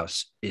Church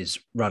House, is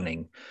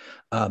running,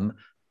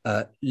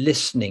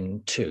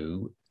 listening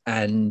to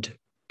and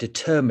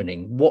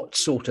determining what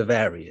sort of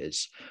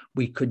areas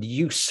we could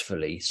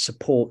usefully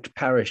support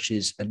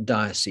parishes and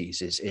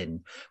dioceses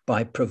in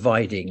by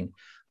providing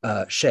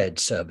shared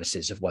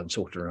services of one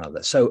sort or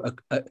another. So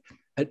a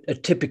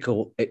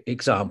typical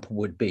example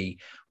would be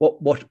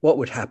what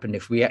would happen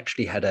if we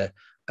actually had a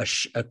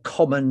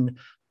common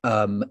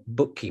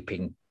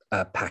bookkeeping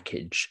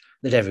package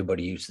that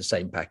everybody used the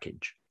same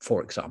package,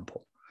 for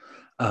example.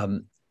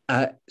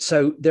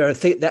 So there are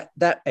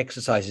that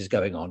exercise is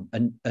going on,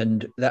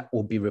 and that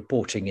will be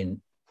reporting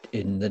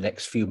in the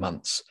next few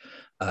months.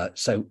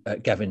 So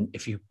Gavin,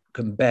 if you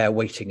can bear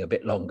waiting a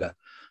bit longer,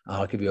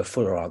 I'll give you a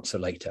fuller answer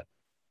later.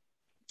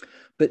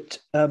 But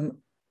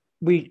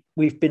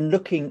we've been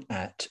looking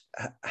at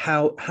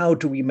how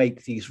do we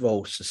make these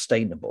roles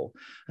sustainable,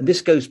 and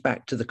this goes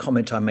back to the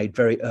comment I made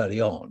very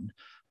early on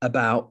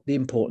about the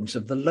importance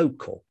of the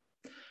local.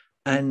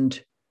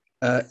 And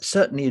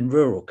certainly in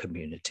rural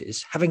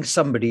communities, having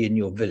somebody in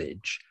your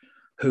village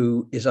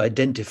who is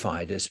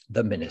identified as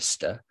the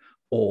minister,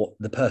 or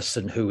the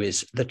person who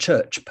is the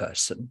church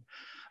person,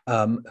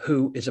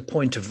 who is a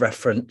point of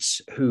reference,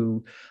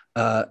 who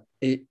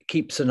it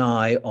keeps an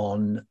eye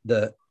on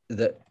the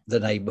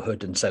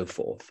neighbourhood and so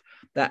forth.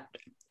 That,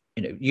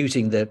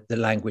 using the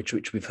language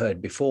which we've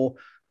heard before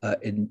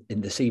in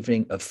this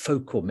evening of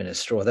focal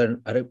minister, although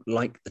I don't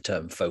like the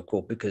term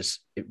focal because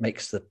it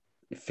makes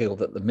feel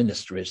that the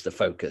minister is the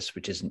focus,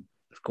 which isn't,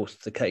 of course,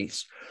 the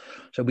case.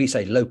 So we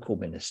say local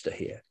minister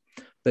here.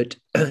 but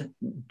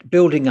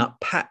building up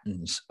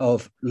patterns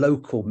of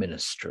local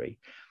ministry,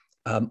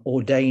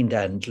 ordained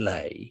and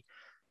lay,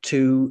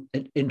 to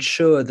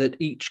ensure that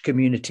each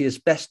community, as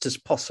best as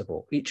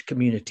possible, each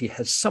community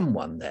has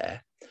someone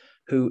there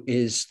who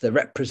is the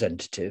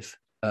representative,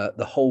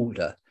 the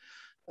holder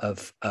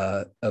of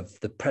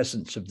the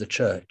presence of the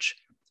church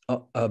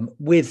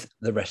with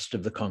the rest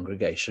of the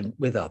congregation,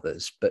 with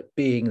others, but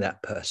being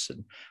that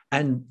person,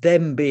 and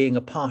them being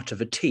a part of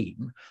a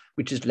team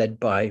which is led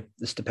by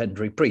the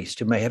stipendiary priest,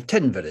 who may have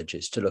 10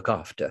 villages to look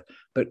after,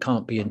 but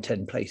can't be in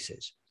 10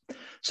 places.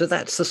 So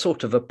that's the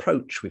sort of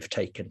approach we've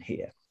taken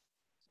here.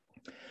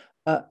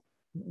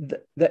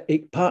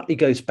 It partly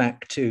goes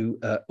back to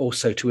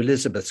also to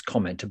Elizabeth's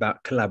comment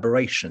about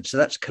collaboration. So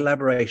that's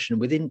collaboration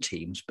within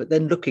teams, but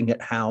then looking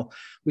at how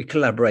we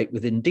collaborate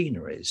within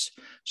deaneries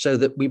so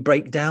that we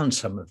break down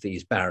some of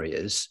these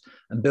barriers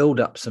and build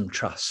up some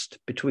trust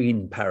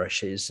between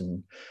parishes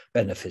and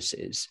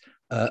benefices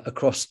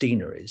across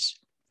deaneries,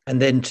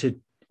 and then to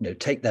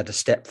take that a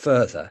step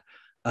further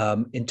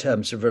in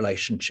terms of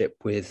relationship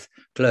with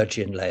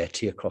clergy and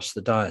laity across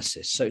the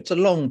diocese. So it's a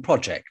long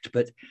project,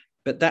 but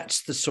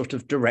that's the sort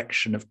of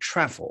direction of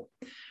travel,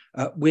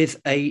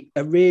 with a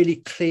really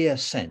clear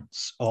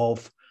sense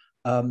of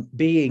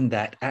being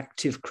that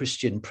active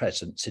Christian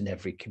presence in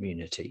every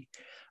community,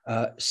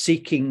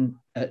 seeking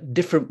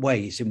different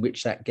ways in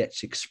which that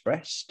gets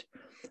expressed,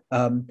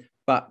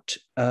 but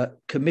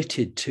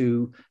committed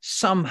to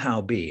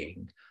somehow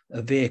being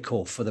a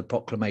vehicle for the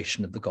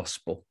proclamation of the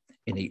gospel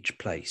in each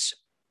place.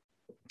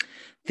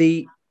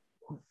 The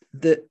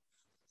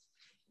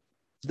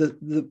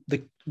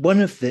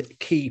one of the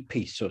key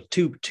pieces, or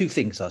two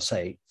things I'll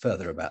say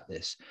further about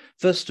this.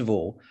 First of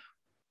all,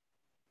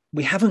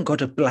 we haven't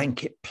got a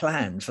blanket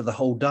plan for the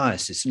whole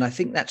diocese, and I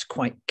think that's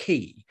quite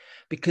key,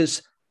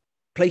 because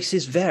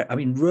places vary. I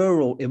mean,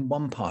 rural in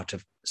one part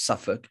of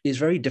Suffolk is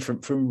very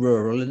different from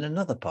rural in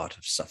another part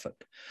of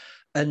Suffolk,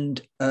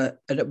 and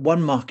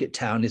one market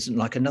town isn't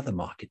like another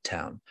market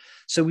town.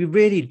 So we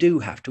really do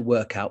have to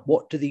work out,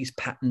 what do these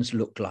patterns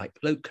look like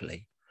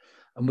locally?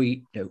 And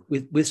we,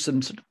 with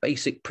some sort of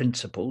basic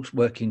principles,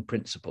 working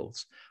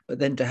principles, but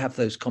then to have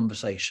those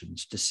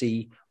conversations to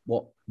see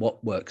what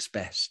works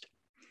best.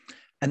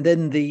 And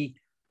then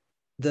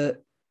so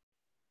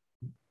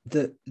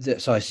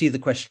I see the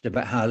question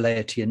about how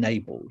laity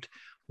enabled.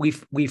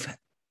 We've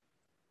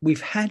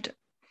had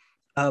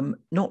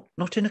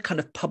not in a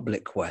kind of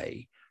public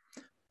way,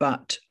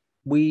 but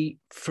for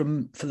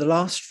the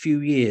last few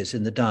years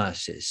in the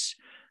diocese,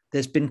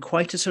 there's been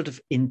quite a sort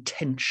of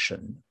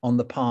intention on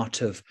the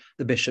part of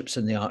the bishops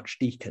and the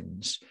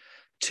archdeacons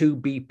to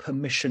be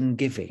permission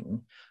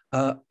giving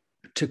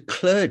to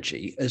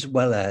clergy as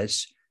well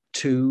as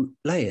to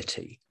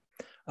laity.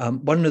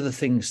 One of the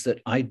things that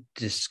I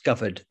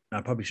discovered,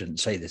 I probably shouldn't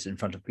say this in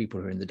front of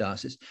people who are in the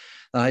diocese,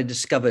 that I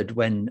discovered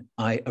when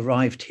I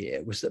arrived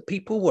here, was that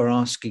people were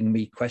asking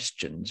me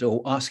questions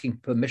or asking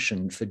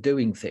permission for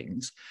doing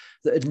things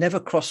that had never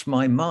crossed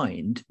my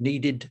mind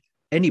needed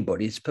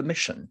anybody's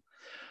permission.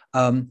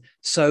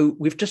 So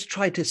we've just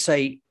tried to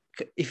say,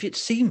 if it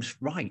seems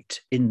right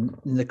in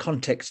the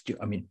context,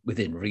 I mean,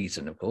 within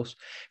reason, of course,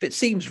 if it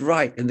seems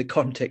right in the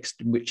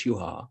context in which you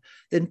are,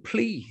 then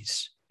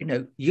please,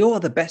 you're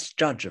the best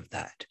judge of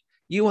that.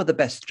 You are the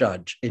best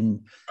judge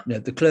in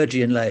the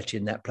clergy and laity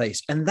in that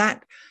place. And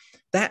that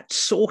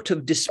sort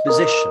of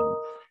disposition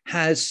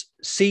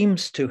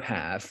seems to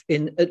have,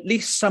 in at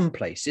least some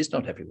places,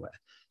 not everywhere,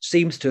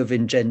 seems to have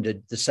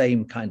engendered the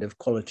same kind of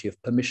quality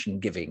of permission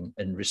giving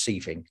and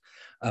receiving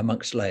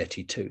amongst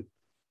laity too.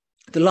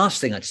 The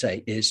last thing I'd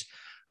say is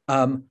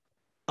the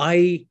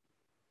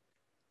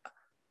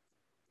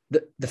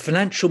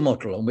financial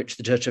model on which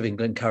the Church of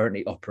England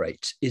currently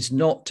operates is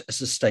not a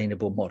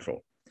sustainable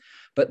model,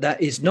 but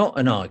that is not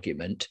an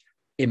argument,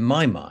 in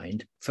my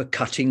mind, for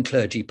cutting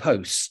clergy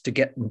posts to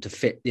get them to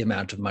fit the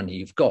amount of money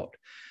you've got.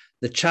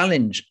 The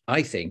challenge,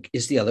 I think,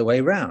 is the other way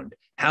around.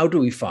 How do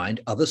we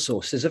find other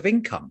sources of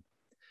income?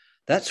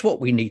 That's what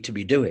we need to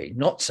be doing,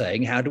 not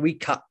saying, how do we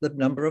cut the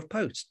number of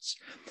posts?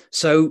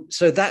 So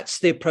that's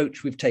the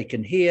approach we've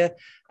taken here.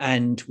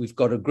 And we've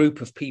got a group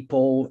of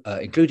people,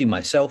 including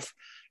myself,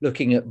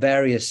 looking at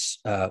various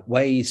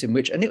ways in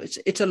which, and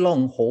it's a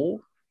long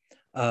haul,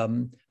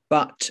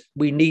 but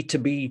we need to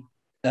be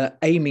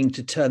aiming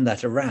to turn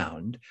that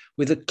around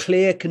with a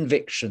clear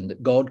conviction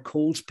that God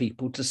calls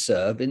people to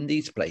serve in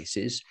these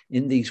places,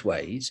 in these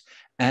ways,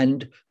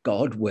 and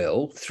God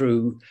will,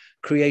 through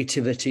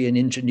creativity and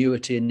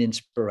ingenuity and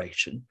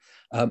inspiration,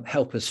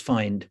 help us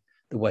find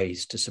the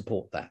ways to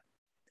support that.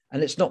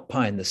 And it's not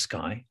pie in the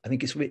sky. I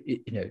think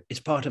it's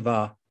part of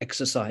our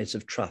exercise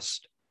of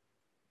trust.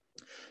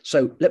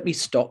 So let me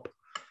stop,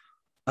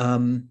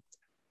 and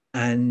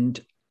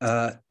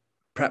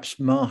perhaps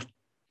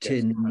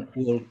Martin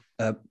will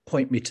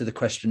point me to the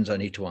questions I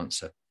need to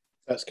answer.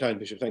 That's kind,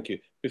 Bishop. Thank you.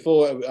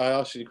 Before I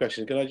ask you the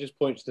question, can I just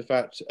point to the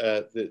fact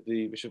that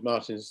the Bishop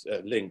Martin's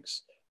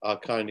links are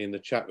kindly in the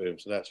chat room,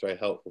 so that's very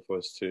helpful for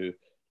us to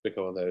pick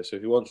up on those. So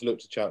if you want to look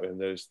to chat room,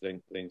 those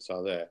links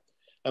are there.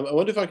 I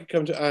wonder if I could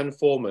come to Anne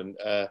Foreman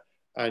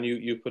And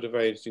you put a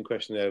very interesting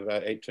question there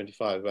about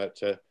 825 about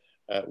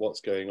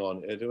what's going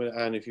on.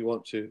 Anne, if you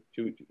want to,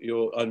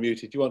 you're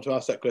unmuted. Do you want to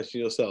ask that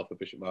question yourself,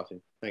 Bishop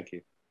Martin? Thank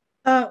you.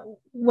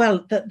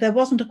 Well, there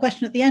wasn't a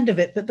question at the end of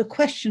it, but the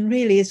question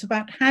really is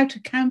about how to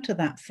counter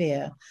that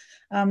fear.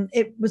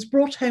 It was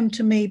brought home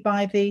to me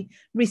by the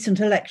recent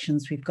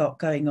elections we've got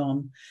going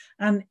on.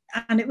 And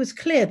it was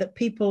clear that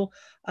people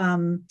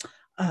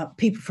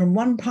from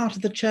one part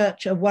of the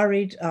church are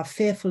worried, are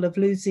fearful of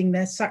losing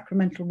their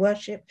sacramental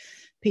worship.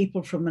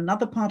 People from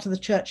another part of the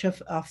church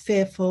are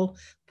fearful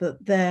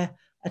that their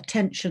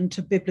attention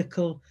to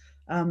biblical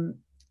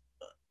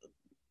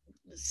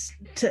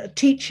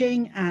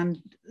teaching and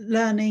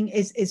learning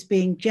is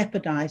being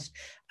jeopardized.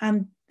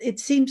 And it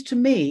seems to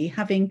me,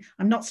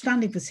 I'm not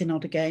standing for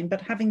synod again,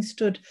 but having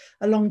stood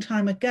a long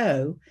time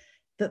ago,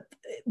 that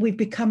we've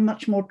become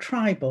much more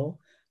tribal.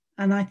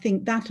 And I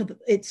think that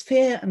it's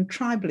fear and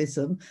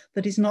tribalism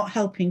that is not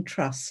helping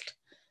trust.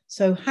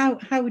 So how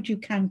would you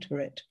counter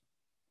it?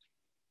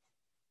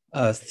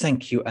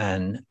 Thank you,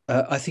 Anne.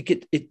 I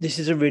think this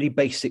is a really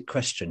basic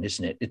question,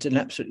 isn't it? It's an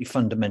absolutely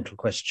fundamental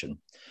question.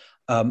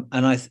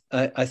 And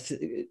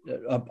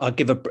I'll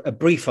give a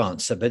brief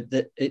answer, but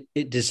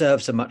it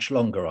deserves a much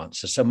longer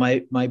answer. So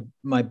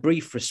my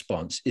brief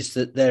response is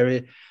that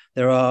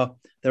there are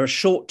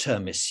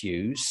short-term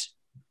issues,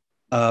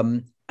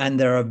 and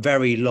there are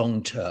very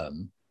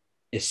long-term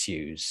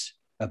issues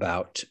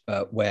about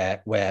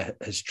where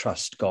has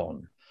trust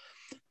gone.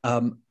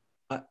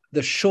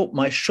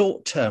 My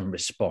short-term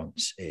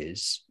response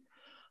is,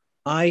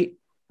 I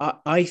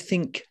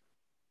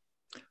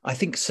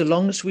think so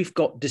long as we've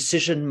got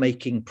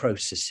decision-making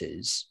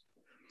processes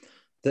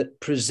that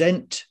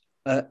present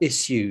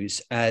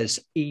issues as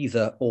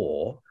either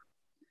or,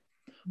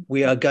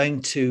 we are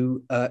going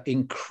to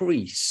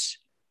increase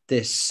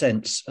this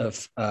sense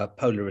of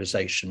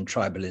polarization,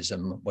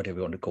 tribalism, whatever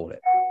you want to call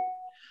it.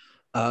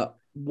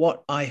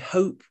 What I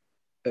hope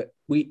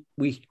we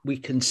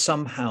can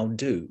somehow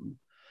do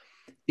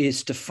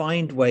is to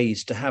find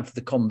ways to have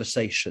the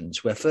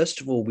conversations where, first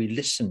of all, we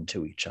listen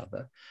to each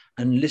other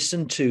and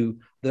listen to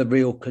the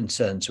real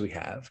concerns we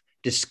have,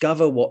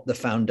 discover what the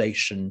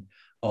foundation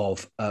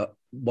of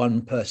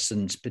one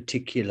person's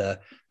particular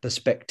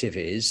perspective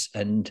is,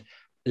 and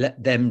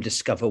let them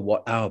discover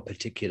what our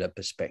particular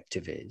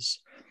perspective is.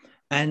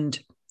 And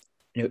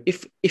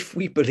if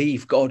we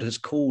believe God has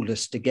called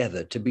us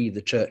together to be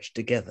the church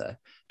together,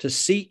 to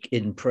seek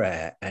in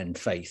prayer and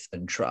faith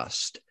and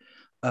trust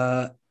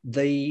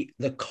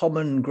the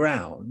common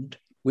ground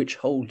which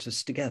holds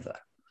us together.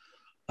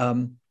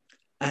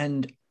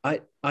 And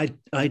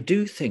I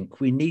do think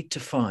we need to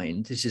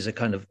find, this is a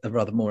kind of a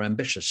rather more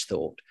ambitious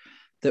thought,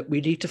 that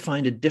we need to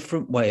find a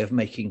different way of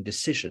making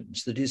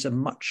decisions that is a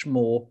much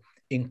more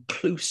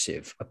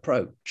inclusive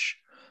approach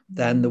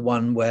than the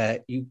one where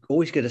you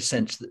always get a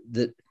sense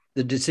that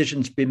the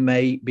decision's being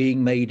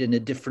made in a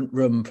different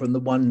room from the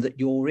one that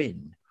you're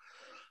in.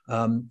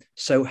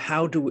 So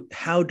how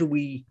do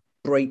we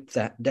break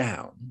that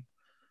down?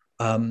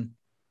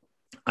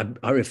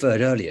 I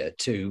referred earlier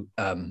to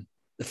the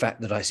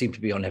fact that I seem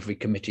to be on every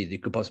committee that you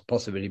could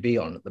possibly be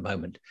on at the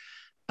moment.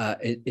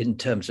 In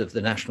terms of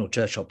the national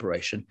church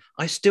operation,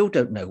 I still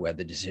don't know where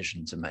the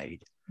decisions are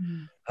made.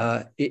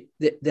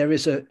 There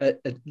is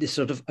this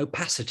sort of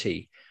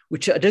opacity,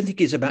 which I don't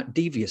think is about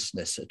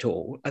deviousness at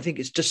all. I think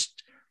it's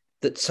just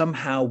that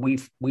somehow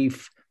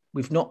we've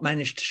not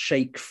managed to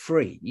shake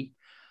free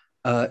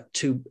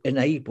to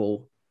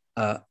enable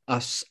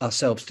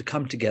ourselves to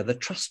come together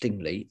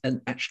trustingly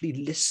and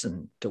actually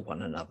listen to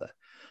one another,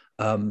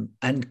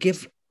 and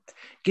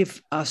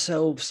give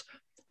ourselves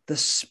the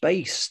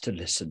space to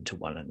listen to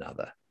one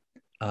another.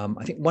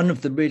 I think one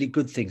of the really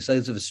good things,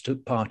 those of us who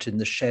took part in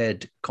the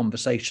shared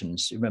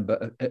conversations,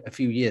 remember a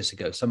few years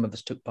ago, some of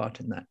us took part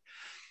in that.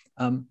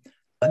 And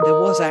there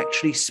was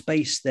actually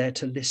space there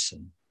to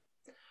listen.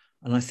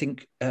 And I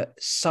think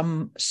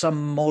some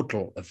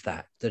model of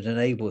that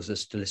enables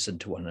us to listen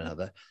to one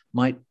another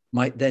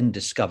might then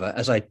discover,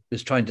 as I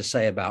was trying to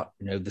say about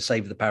the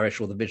save of the parish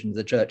or the vision of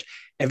the church,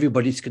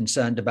 everybody's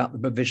concerned about the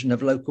provision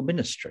of local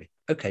ministry.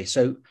 Okay,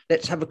 so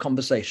let's have a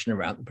conversation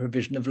around the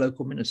provision of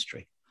local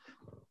ministry.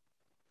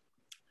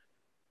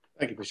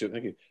 Thank you, Bishop.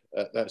 Thank you.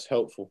 That's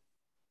helpful.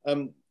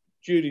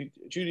 Judy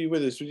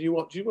with us. Do you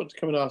want to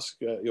come and ask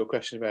your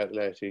question about the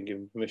laity and give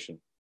them permission?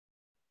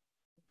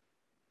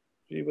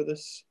 Judy with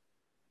us.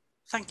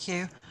 Thank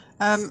you.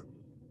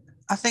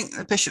 I think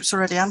the Bishop's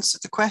already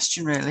answered the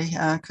question, really,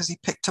 because he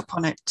picked up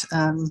on it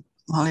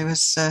while he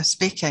was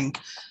speaking,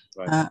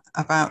 right,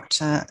 about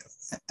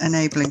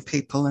enabling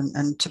people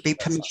and to be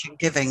permission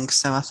giving.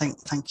 So I think,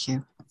 thank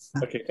you.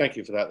 Okay, thank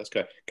you for that. That's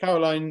great.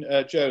 Caroline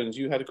Jones,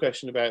 you had a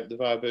question about the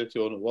viability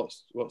or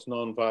what's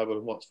non-viable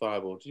and what's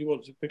viable. Do you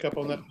want to pick up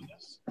on that?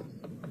 Yes.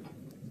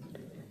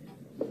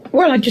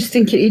 Well, I just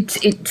think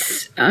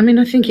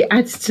I think it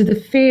adds to the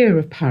fear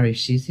of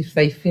parishes if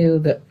they feel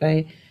that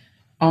they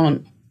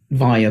aren't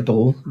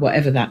viable,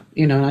 whatever that,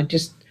 and I'd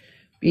just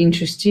be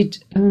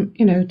interested,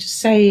 to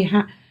say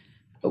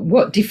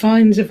what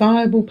defines a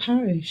viable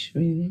parish,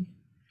 really.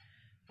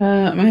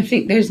 I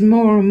think there's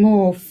more and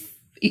more.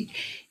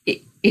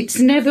 It's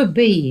never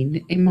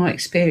been, in my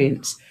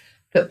experience,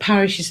 that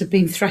parishes have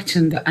been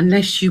threatened that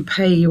unless you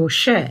pay your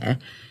share,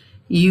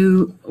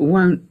 you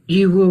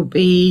will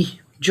be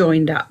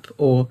joined up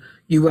or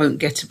you won't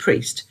get a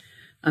priest.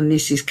 And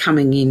this is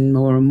coming in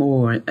more and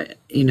more,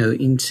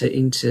 into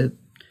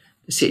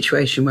the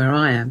situation where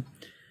I am.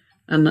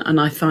 And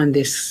I find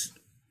this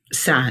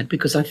sad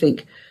because I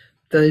think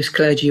those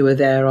clergy who are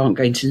there aren't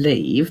going to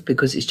leave,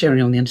 because it's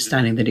generally on the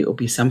understanding that it will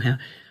be somehow,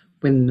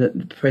 when the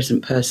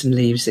present person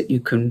leaves, that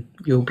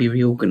you'll be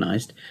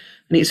reorganised.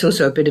 And it's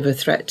also a bit of a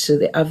threat to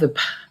the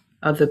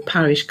other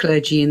parish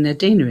clergy in their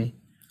deanery.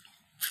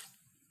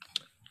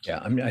 Yeah,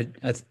 I mean,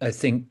 I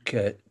think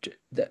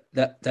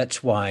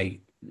that's why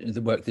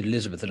the work that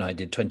Elizabeth and I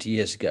did 20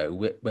 years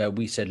ago, where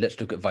we said, let's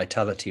look at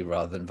vitality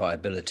rather than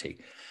viability.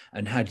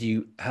 And how do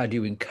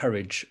you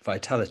encourage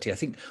vitality? I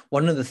think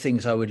one of the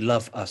things I would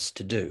love us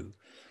to do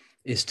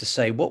is to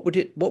say, what would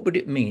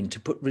it mean to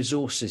put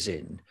resources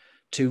in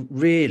to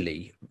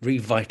really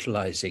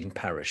revitalizing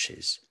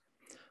parishes?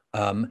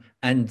 And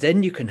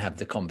then you can have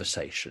the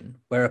conversation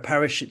where a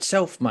parish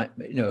itself might,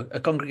 a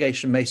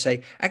congregation may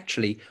say,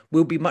 actually,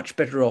 we'll be much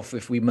better off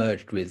if we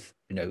merged with,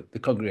 the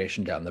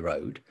congregation down the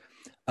road,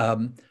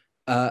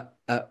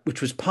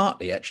 which was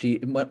partly actually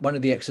one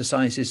of the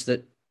exercises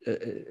that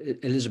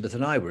Elizabeth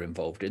and I were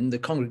involved in. The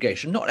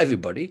congregation, not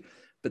everybody,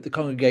 but the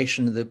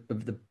congregation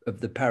of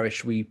the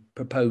parish we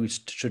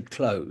proposed should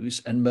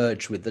close and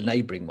merge with the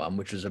neighbouring one,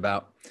 which was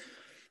about,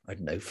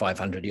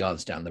 500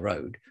 yards down the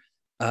road.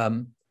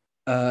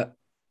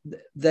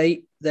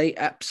 They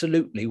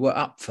absolutely were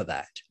up for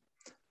that.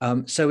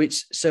 So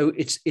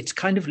it's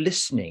kind of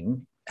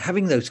listening,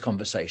 having those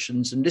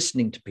conversations and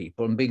listening to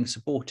people and being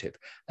supportive,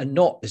 and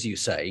not, as you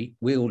say,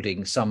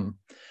 wielding some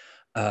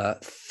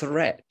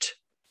threat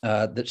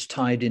that's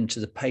tied into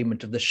the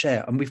payment of the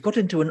share. And we've got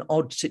into an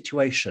odd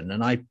situation,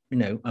 and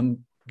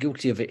I'm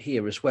guilty of it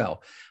here as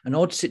well, an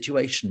odd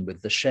situation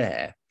with the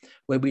share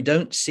where we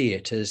don't see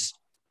it as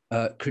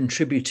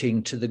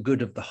contributing to the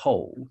good of the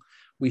whole.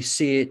 We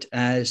see it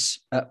as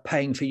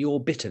paying for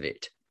your bit of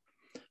it.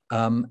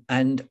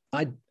 And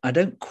I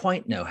don't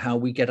quite know how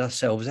we get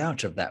ourselves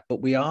out of that, but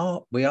we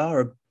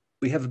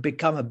have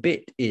become a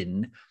bit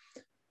in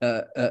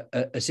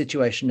a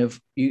situation of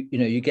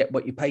you get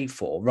what you pay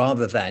for,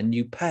 rather than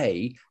you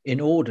pay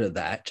in order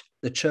that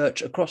the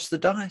church across the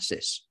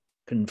diocese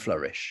can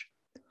flourish.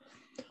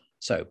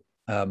 So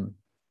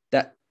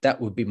that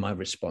would be my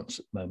response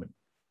at the moment.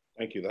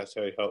 Thank you. That's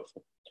very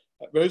helpful.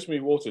 Rosemary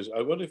Waters,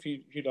 I wonder if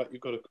you've got a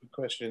good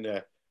question in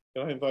there.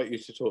 Can I invite you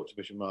to talk to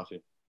Bishop Martin?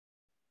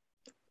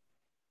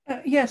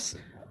 Yes,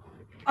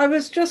 I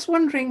was just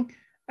wondering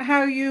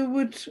how you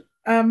would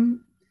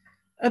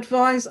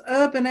advise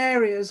urban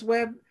areas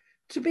where,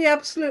 to be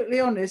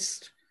absolutely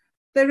honest,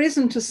 there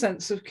isn't a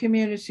sense of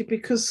community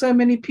because so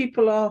many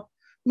people are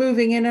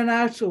moving in and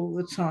out all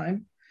the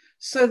time.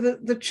 So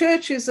that the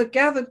church is a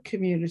gathered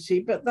community,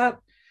 but that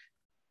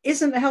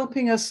isn't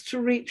helping us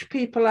to reach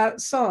people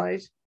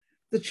outside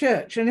the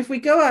church. And if we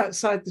go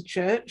outside the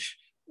church,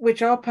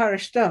 which our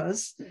parish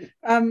does,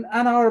 and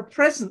are a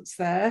presence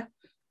there,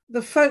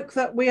 the folk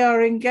that we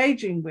are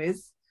engaging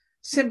with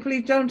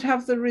simply don't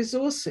have the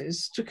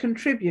resources to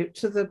contribute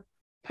to the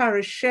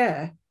parish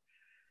share.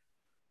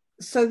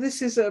 So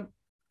this is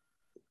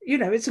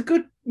it's a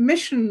good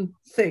mission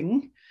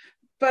thing,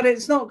 but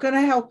it's not going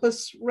to help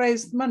us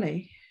raise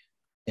money.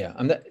 Yeah,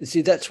 and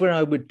that's where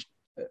I would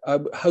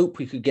hope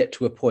we could get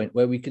to a point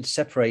where we could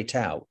separate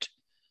out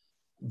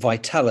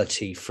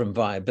vitality from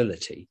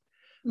viability.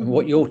 And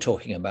what you're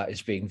talking about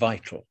is being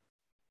vital,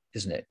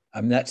 isn't it?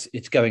 I mean,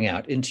 it's going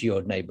out into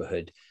your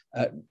neighborhood,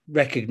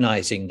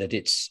 recognizing that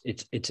it's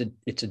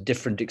a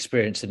different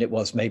experience than it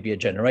was maybe a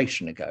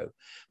generation ago,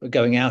 but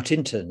going out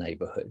into the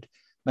neighborhood,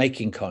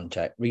 making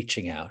contact,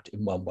 reaching out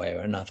in one way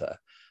or another,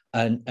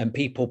 and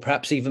people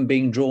perhaps even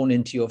being drawn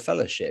into your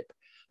fellowship,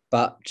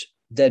 but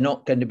they're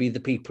not going to be the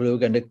people who are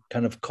going to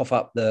kind of cough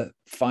up the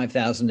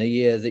 5,000 a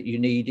year that you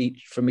need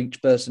from each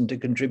person to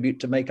contribute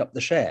to make up the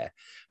share.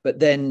 But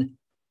then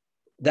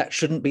that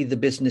shouldn't be the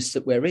business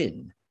that we're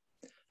in.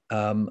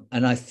 And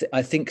I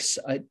think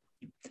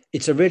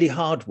it's a really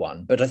hard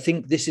one, but I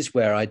think this is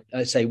where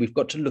I say we've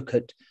got to look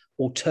at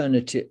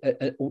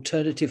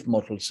alternative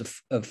models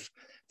of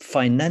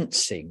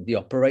financing the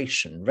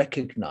operation,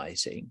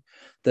 recognizing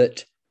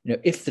that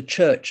if the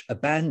church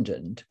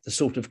abandoned the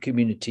sort of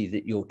community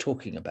that you're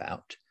talking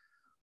about,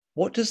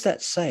 what does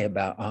that say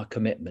about our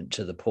commitment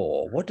to the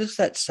poor? What does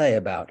that say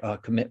about our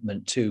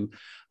commitment to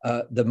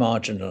the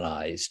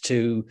marginalized,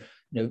 to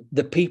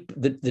the people,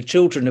 the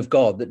children of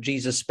God that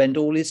Jesus spent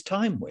all his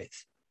time with?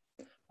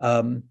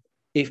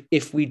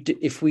 If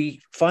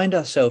we find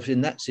ourselves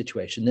in that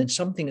situation, then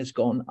something has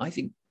gone, I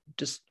think,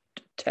 just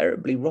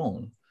terribly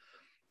wrong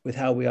with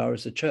how we are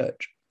as a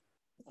church.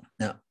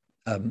 Now,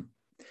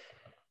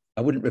 I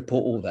wouldn't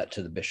report all that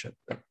to the bishop.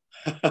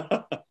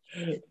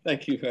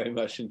 Thank you very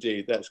much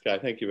indeed. That's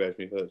kind. Thank you,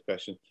 Rosemary, for that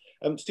question.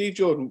 Steve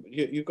Jordan,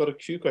 you've got a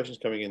few questions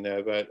coming in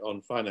there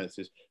on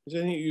finances. Is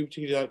there anything you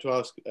particularly like to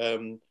ask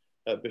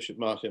Bishop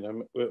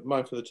Martin. We're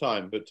mindful of the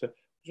time, but would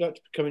you like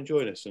to come and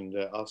join us and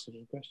ask some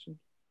questions?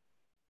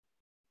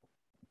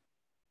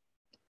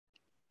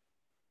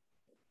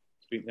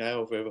 Speak now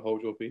or forever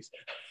hold your peace.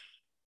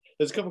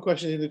 There's a couple of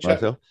questions in the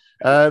chat.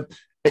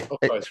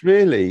 It's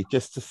really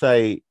just to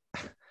say,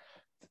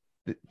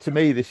 to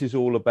me, this is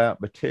all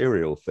about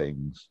material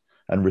things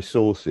and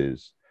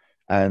resources.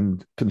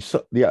 And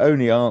the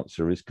only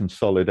answer is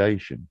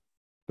consolidation,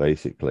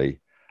 basically.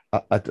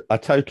 I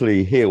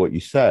totally hear what you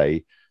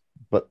say,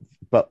 but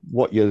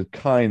what you're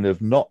kind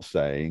of not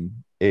saying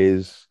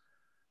is,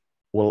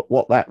 well,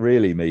 what that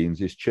really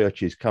means is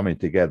churches coming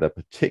together,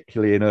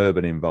 particularly in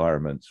urban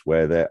environments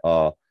where there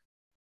are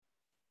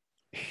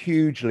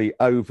hugely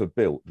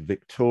overbuilt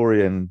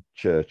Victorian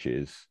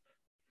churches,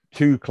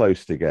 too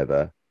close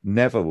together,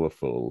 never were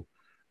full.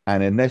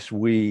 And unless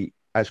we,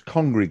 as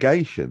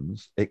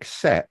congregations,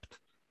 accept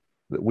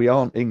that we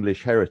aren't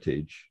English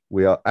heritage,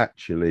 we are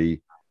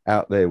actually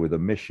out there with a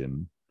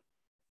mission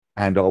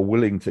and are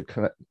willing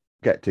to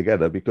get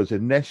together, because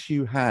unless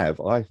you have,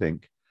 I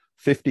think,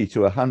 50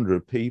 to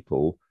 100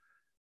 people,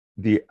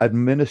 the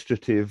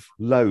administrative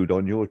load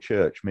on your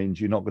church means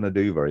you're not going to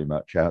do very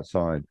much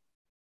outside.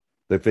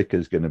 The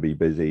vicar's going to be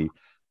busy.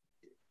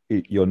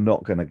 You're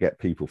not going to get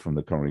people from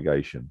the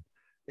congregation.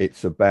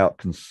 It's about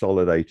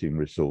consolidating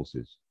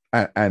resources,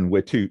 and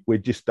we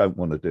just don't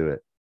want to do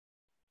it.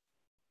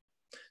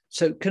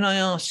 So can I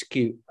ask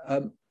you,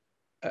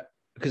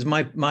 because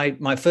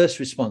my first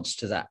response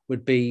to that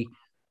would be,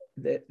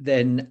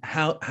 then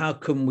how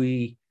can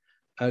we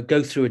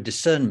go through a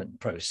discernment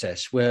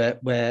process where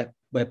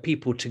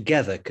people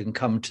together can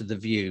come to the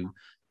view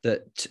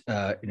that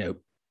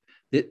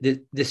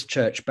this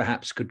church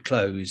perhaps could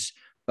close,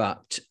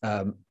 but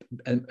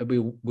and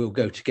we'll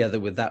go together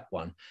with that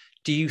one.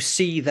 Do you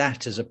see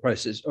that as a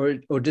process,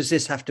 or does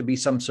this have to be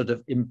some sort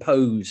of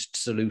imposed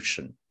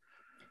solution?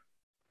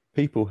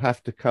 People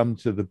have to come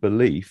to the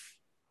belief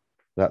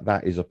that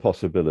that is a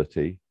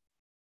possibility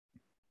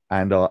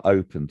and are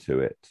open to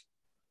it.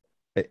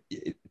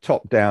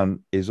 Top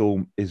down is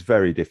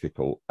very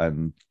difficult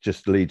and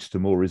just leads to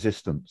more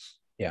resistance.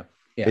 Yeah.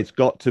 It's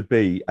got to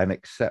be an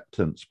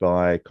acceptance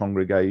by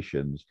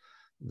congregations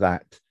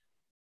that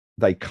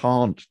they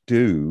can't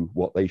do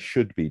what they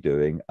should be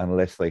doing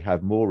unless they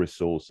have more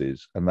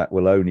resources, and that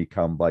will only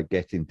come by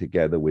getting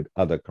together with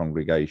other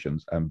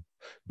congregations and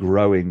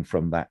growing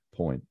from that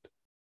point.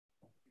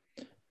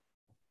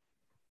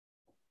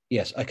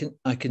 Yes, I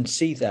can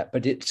see that,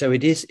 but it's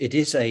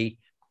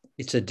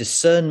a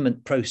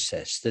discernment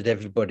process that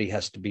everybody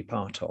has to be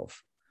part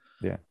of.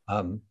 Yeah.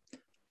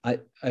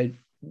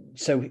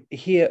 So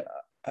here,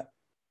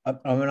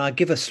 I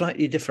give a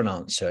slightly different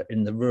answer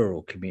in the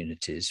rural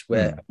communities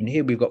where,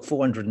 here we've got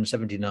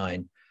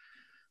 479,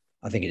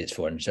 I think it is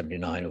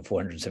 479 or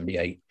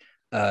 478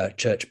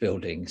 church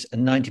buildings,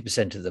 and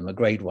 90% of them are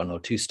grade 1 or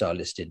 2 star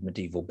listed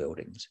medieval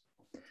buildings.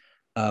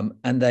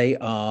 And they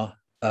are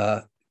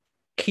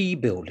key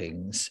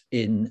buildings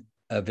in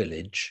a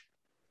village,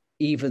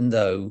 even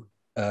though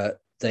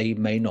they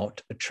may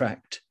not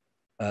attract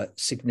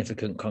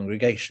significant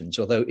congregations.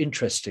 Although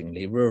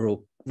interestingly,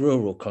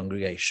 rural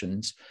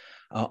congregations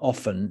are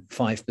often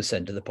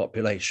 5% of the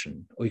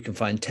population, or you can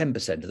find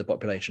 10% of the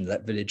population of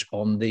that village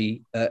on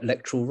the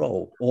electoral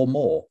roll or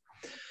more.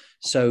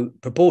 So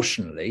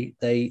proportionally,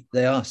 they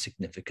are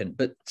significant,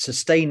 but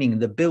sustaining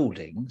the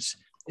buildings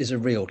is a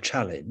real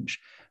challenge.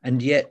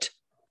 And yet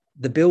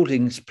the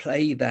buildings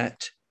play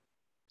that,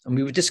 and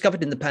we were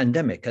discovered in the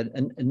pandemic,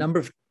 a number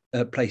of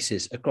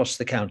places across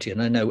the county,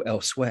 and I know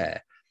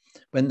elsewhere,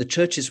 when the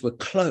churches were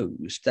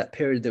closed, that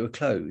period they were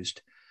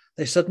closed,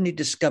 they suddenly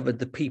discovered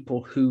the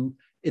people who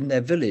in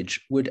their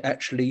village would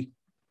actually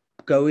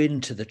go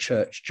into the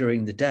church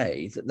during the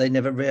day that they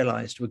never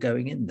realized were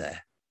going in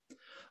there.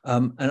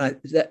 And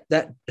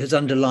that has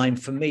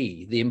underlined for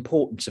me the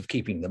importance of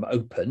keeping them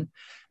open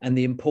and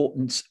the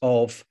importance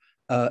of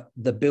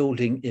the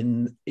building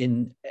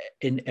in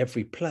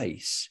every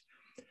place.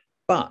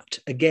 But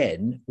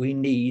again, we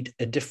need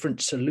a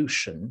different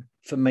solution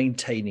for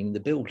maintaining the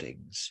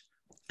buildings.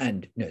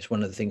 And it's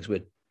one of the things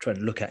we're trying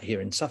to look at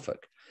here in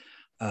Suffolk.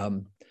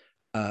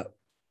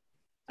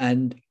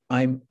 And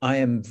I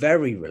am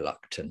very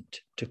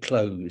reluctant to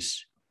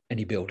close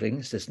any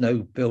buildings. There's no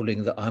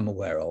building that I'm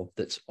aware of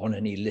that's on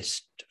any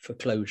list for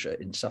closure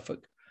in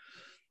Suffolk.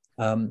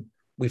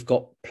 We've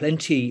got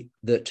plenty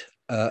that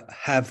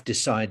have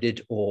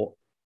decided or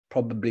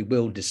probably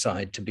will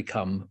decide to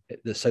become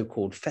the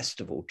so-called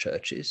festival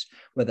churches,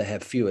 where they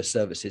have fewer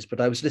services.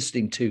 But I was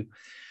listening to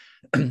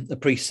a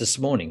priest this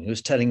morning who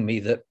was telling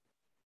me that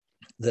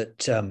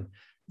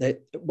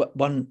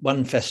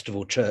one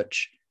festival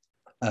church,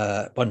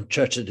 one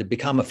church that had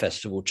become a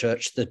festival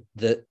church,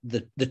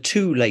 the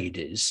two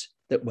ladies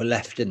that were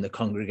left in the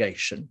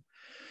congregation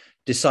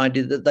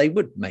decided that they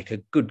would make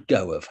a good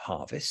go of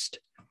harvest,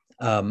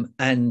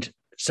 and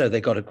so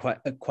they got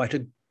quite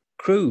a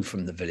crew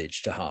from the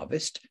village to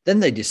harvest. Then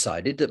they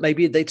decided that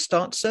maybe they'd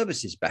start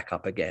services back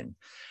up again,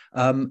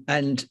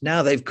 and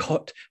now they've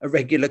got a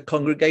regular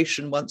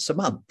congregation once a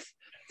month.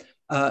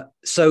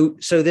 So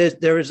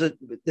there's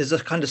a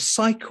kind of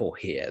cycle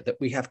here that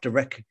we have to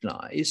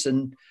recognise,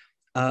 and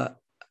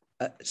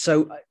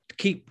so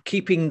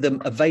keeping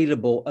them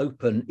available,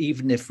 open,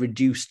 even if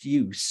reduced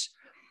use,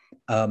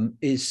 I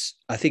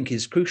think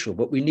is crucial.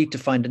 But we need to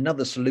find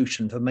another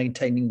solution for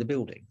maintaining the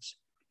buildings.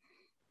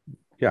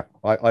 Yeah,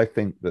 I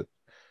think that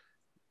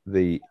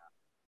the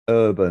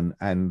urban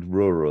and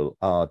rural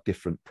are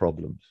different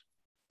problems.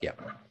 Yeah.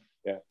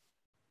 Yeah.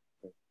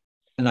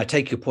 And I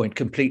take your point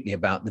completely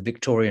about the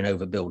Victorian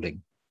overbuilding.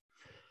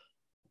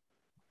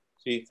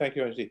 See, thank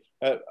you, Andy.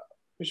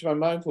 Bishop, I'm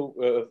mindful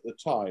of the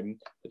time.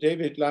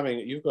 David Lamming,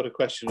 you've got a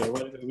question. I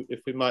wonder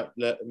if we might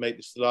make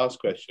this the last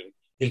question.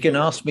 He can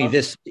ask me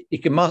this. He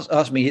can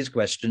ask me his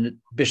question at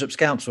Bishop's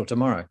Council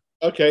tomorrow.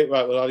 Okay,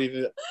 right. Well, I'll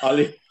leave.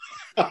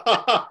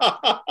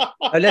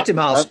 Let him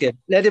ask it.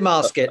 Let him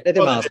ask it. Let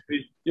him ask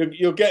it.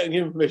 You're getting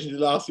him permission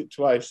to ask it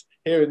twice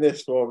here in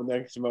this forum and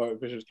then tomorrow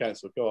at Bishop's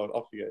Council. Go on,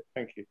 off you go.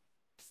 Thank you.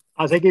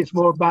 I think it's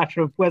more a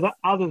matter of whether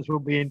others will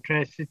be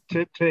interested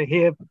to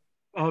hear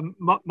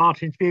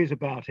Martin's views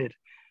about it.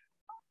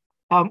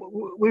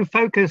 We've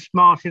focused,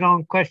 Martin,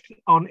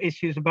 on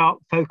issues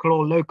about focal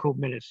or local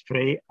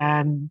ministry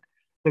and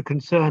the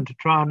concern to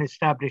try and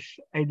establish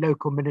a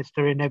local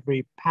minister in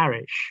every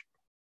parish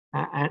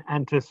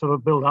and to sort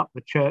of build up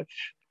the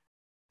church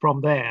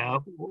from there,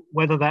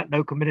 whether that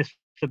local minister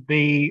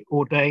be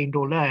ordained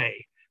or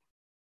lay.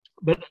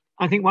 But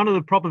I think one of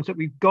the problems that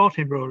we've got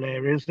in rural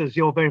areas, as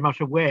you're very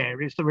much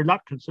aware, is the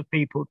reluctance of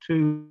people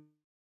to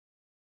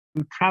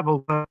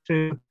travel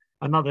to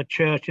another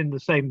church in the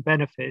same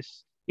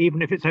benefice,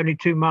 even if it's only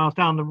 2 miles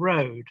down the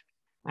road.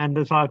 And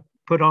as I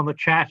put on the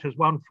chat, as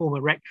one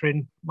former rector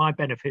in my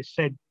benefice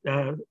said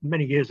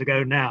many years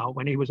ago now,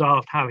 when he was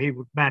asked how he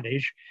would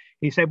manage,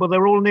 he said, well,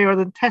 they're all nearer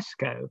than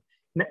Tesco.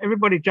 And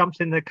everybody jumps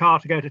in their car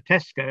to go to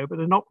Tesco, but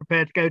they're not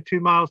prepared to go 2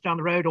 miles down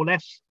the road or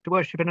less to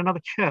worship in another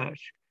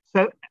church.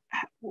 So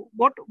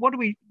what do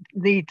we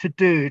need to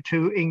do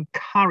to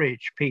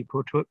encourage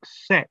people to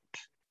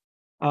accept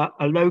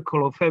a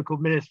local or focal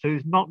minister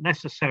who's not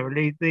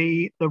necessarily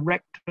the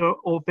rector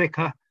or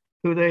vicar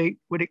who they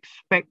would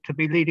expect to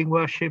be leading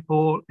worship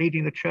or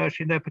leading the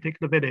church in their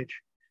particular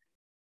village?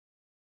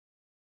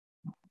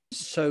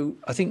 So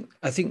I think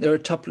there are a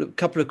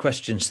couple of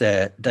questions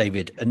there,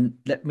 David, and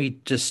let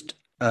me just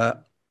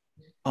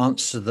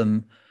answer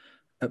them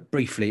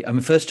briefly. I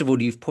mean, first of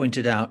all, you've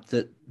pointed out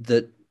that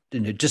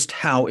just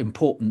how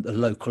important the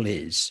local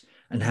is,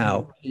 and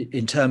how,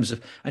 in terms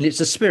of, and it's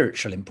a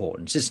spiritual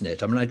importance, isn't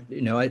it? I mean,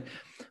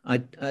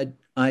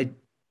 I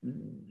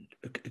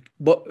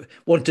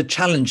want to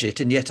challenge it,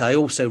 and yet I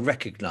also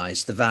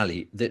recognise the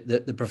value,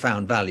 the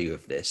profound value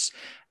of this.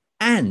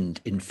 And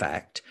in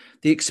fact,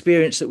 the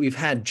experience that we've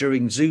had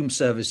during Zoom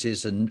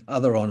services and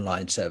other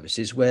online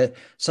services, where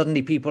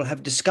suddenly people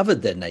have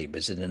discovered their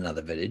neighbours in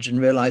another village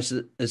and realised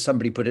that, as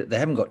somebody put it, they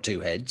haven't got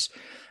two heads,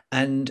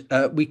 and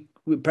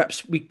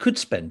perhaps we could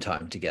spend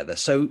time together.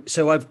 So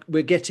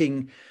we're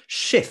getting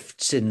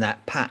shifts in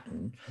that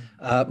pattern,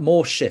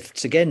 more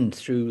shifts again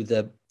through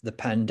the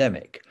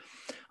pandemic.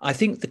 I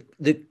think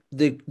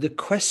the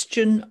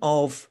question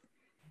of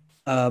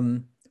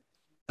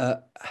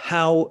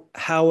how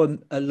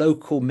a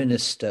local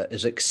minister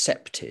is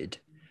accepted,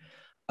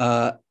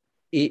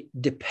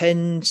 it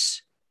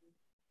depends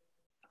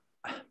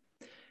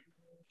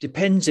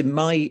in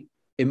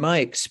my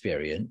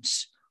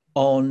experience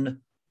on,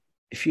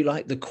 if you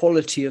like, the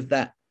quality of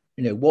that,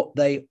 what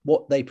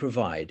they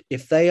provide.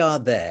 If they are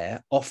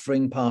there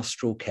offering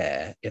pastoral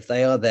care, if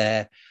they are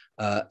there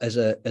as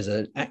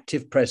an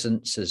active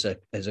presence, as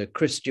a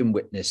Christian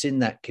witness in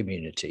that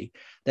community,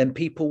 then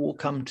people will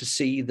come to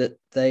see that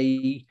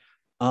they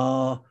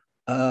are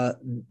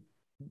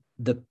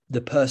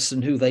the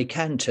person who they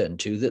can turn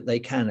to, that they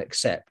can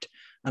accept.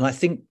 And I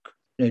think,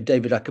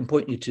 David, I can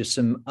point you to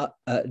some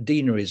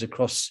deaneries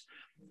across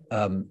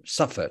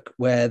Suffolk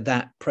where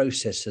that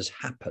process has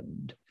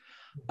happened,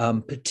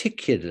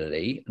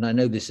 particularly, and I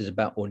know this is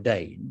about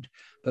ordained,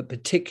 but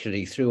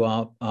particularly through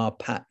our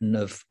pattern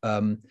of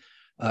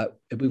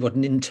we've got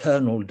an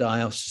internal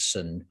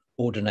diocesan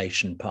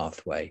ordination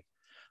pathway.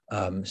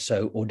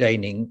 So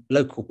ordaining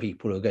local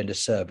people who are going to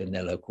serve in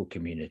their local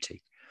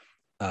community.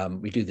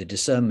 We do the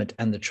discernment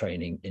and the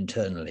training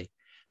internally.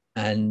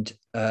 And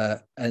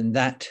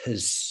that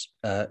has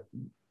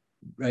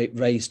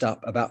raised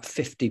up about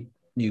 50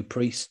 new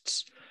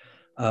priests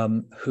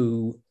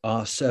who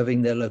are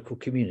serving their local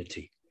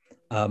community.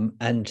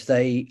 And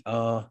they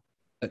are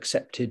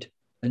accepted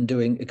and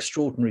doing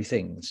extraordinary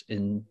things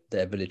in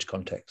their village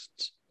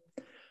contexts.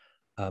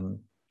 I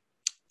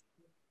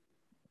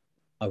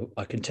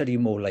can tell you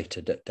more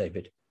later,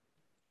 David.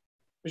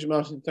 Bishop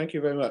Martin, thank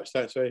you very much.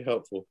 That's very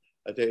helpful.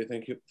 David,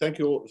 thank you. Thank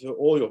you all for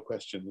all your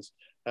questions.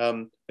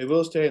 They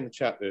will stay in the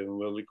chat room and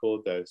we'll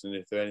record those. And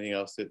if there's anything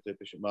else that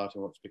Bishop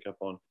Martin wants to pick up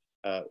on,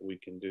 we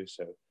can do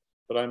so.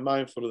 But I'm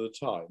mindful of the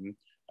time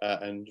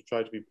and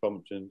try to be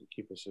prompt and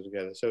keep us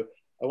together. So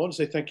I want to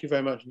say thank you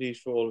very much indeed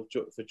for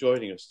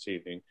joining us this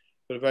evening.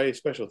 But a very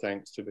special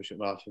thanks to Bishop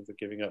Martin for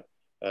giving up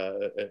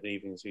at the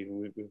evening this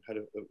evening. We've had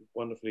a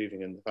wonderful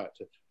evening, and the fact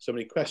that so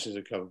many questions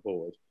have come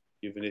forward,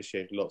 you've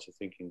initiated lots of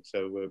thinking.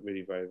 So we're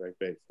really very, very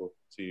grateful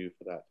to you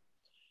for that.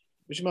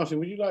 Bishop Martin,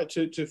 would you like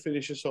to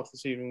finish us off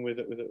this evening with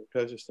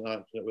close us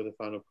tonight with a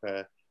final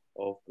prayer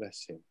of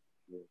blessing?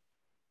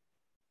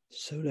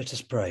 So let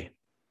us pray.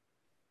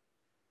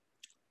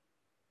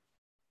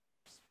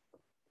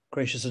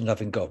 Gracious and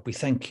loving God, we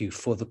thank you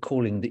for the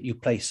calling that you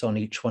place on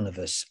each one of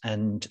us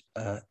and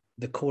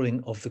the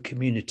calling of the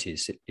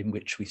communities in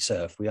which we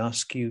serve. We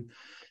ask you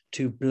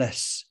to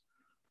bless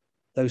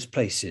those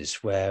places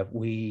where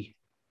we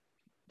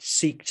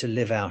seek to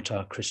live out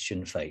our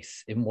Christian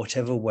faith in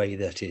whatever way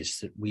that is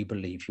that we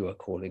believe you are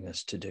calling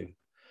us to do.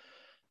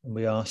 And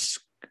we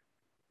ask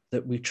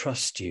that we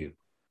trust you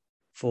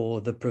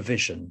for the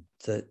provision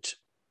that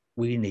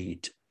we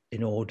need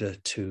in order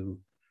to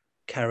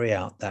carry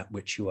out that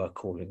which you are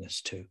calling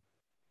us to.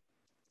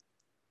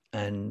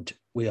 And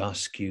we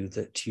ask you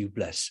that you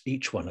bless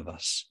each one of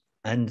us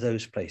and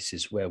those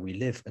places where we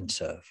live and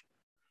serve,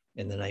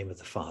 in the name of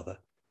the Father,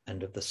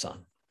 and of the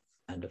Son,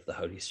 and of the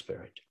Holy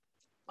Spirit.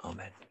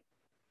 Amen.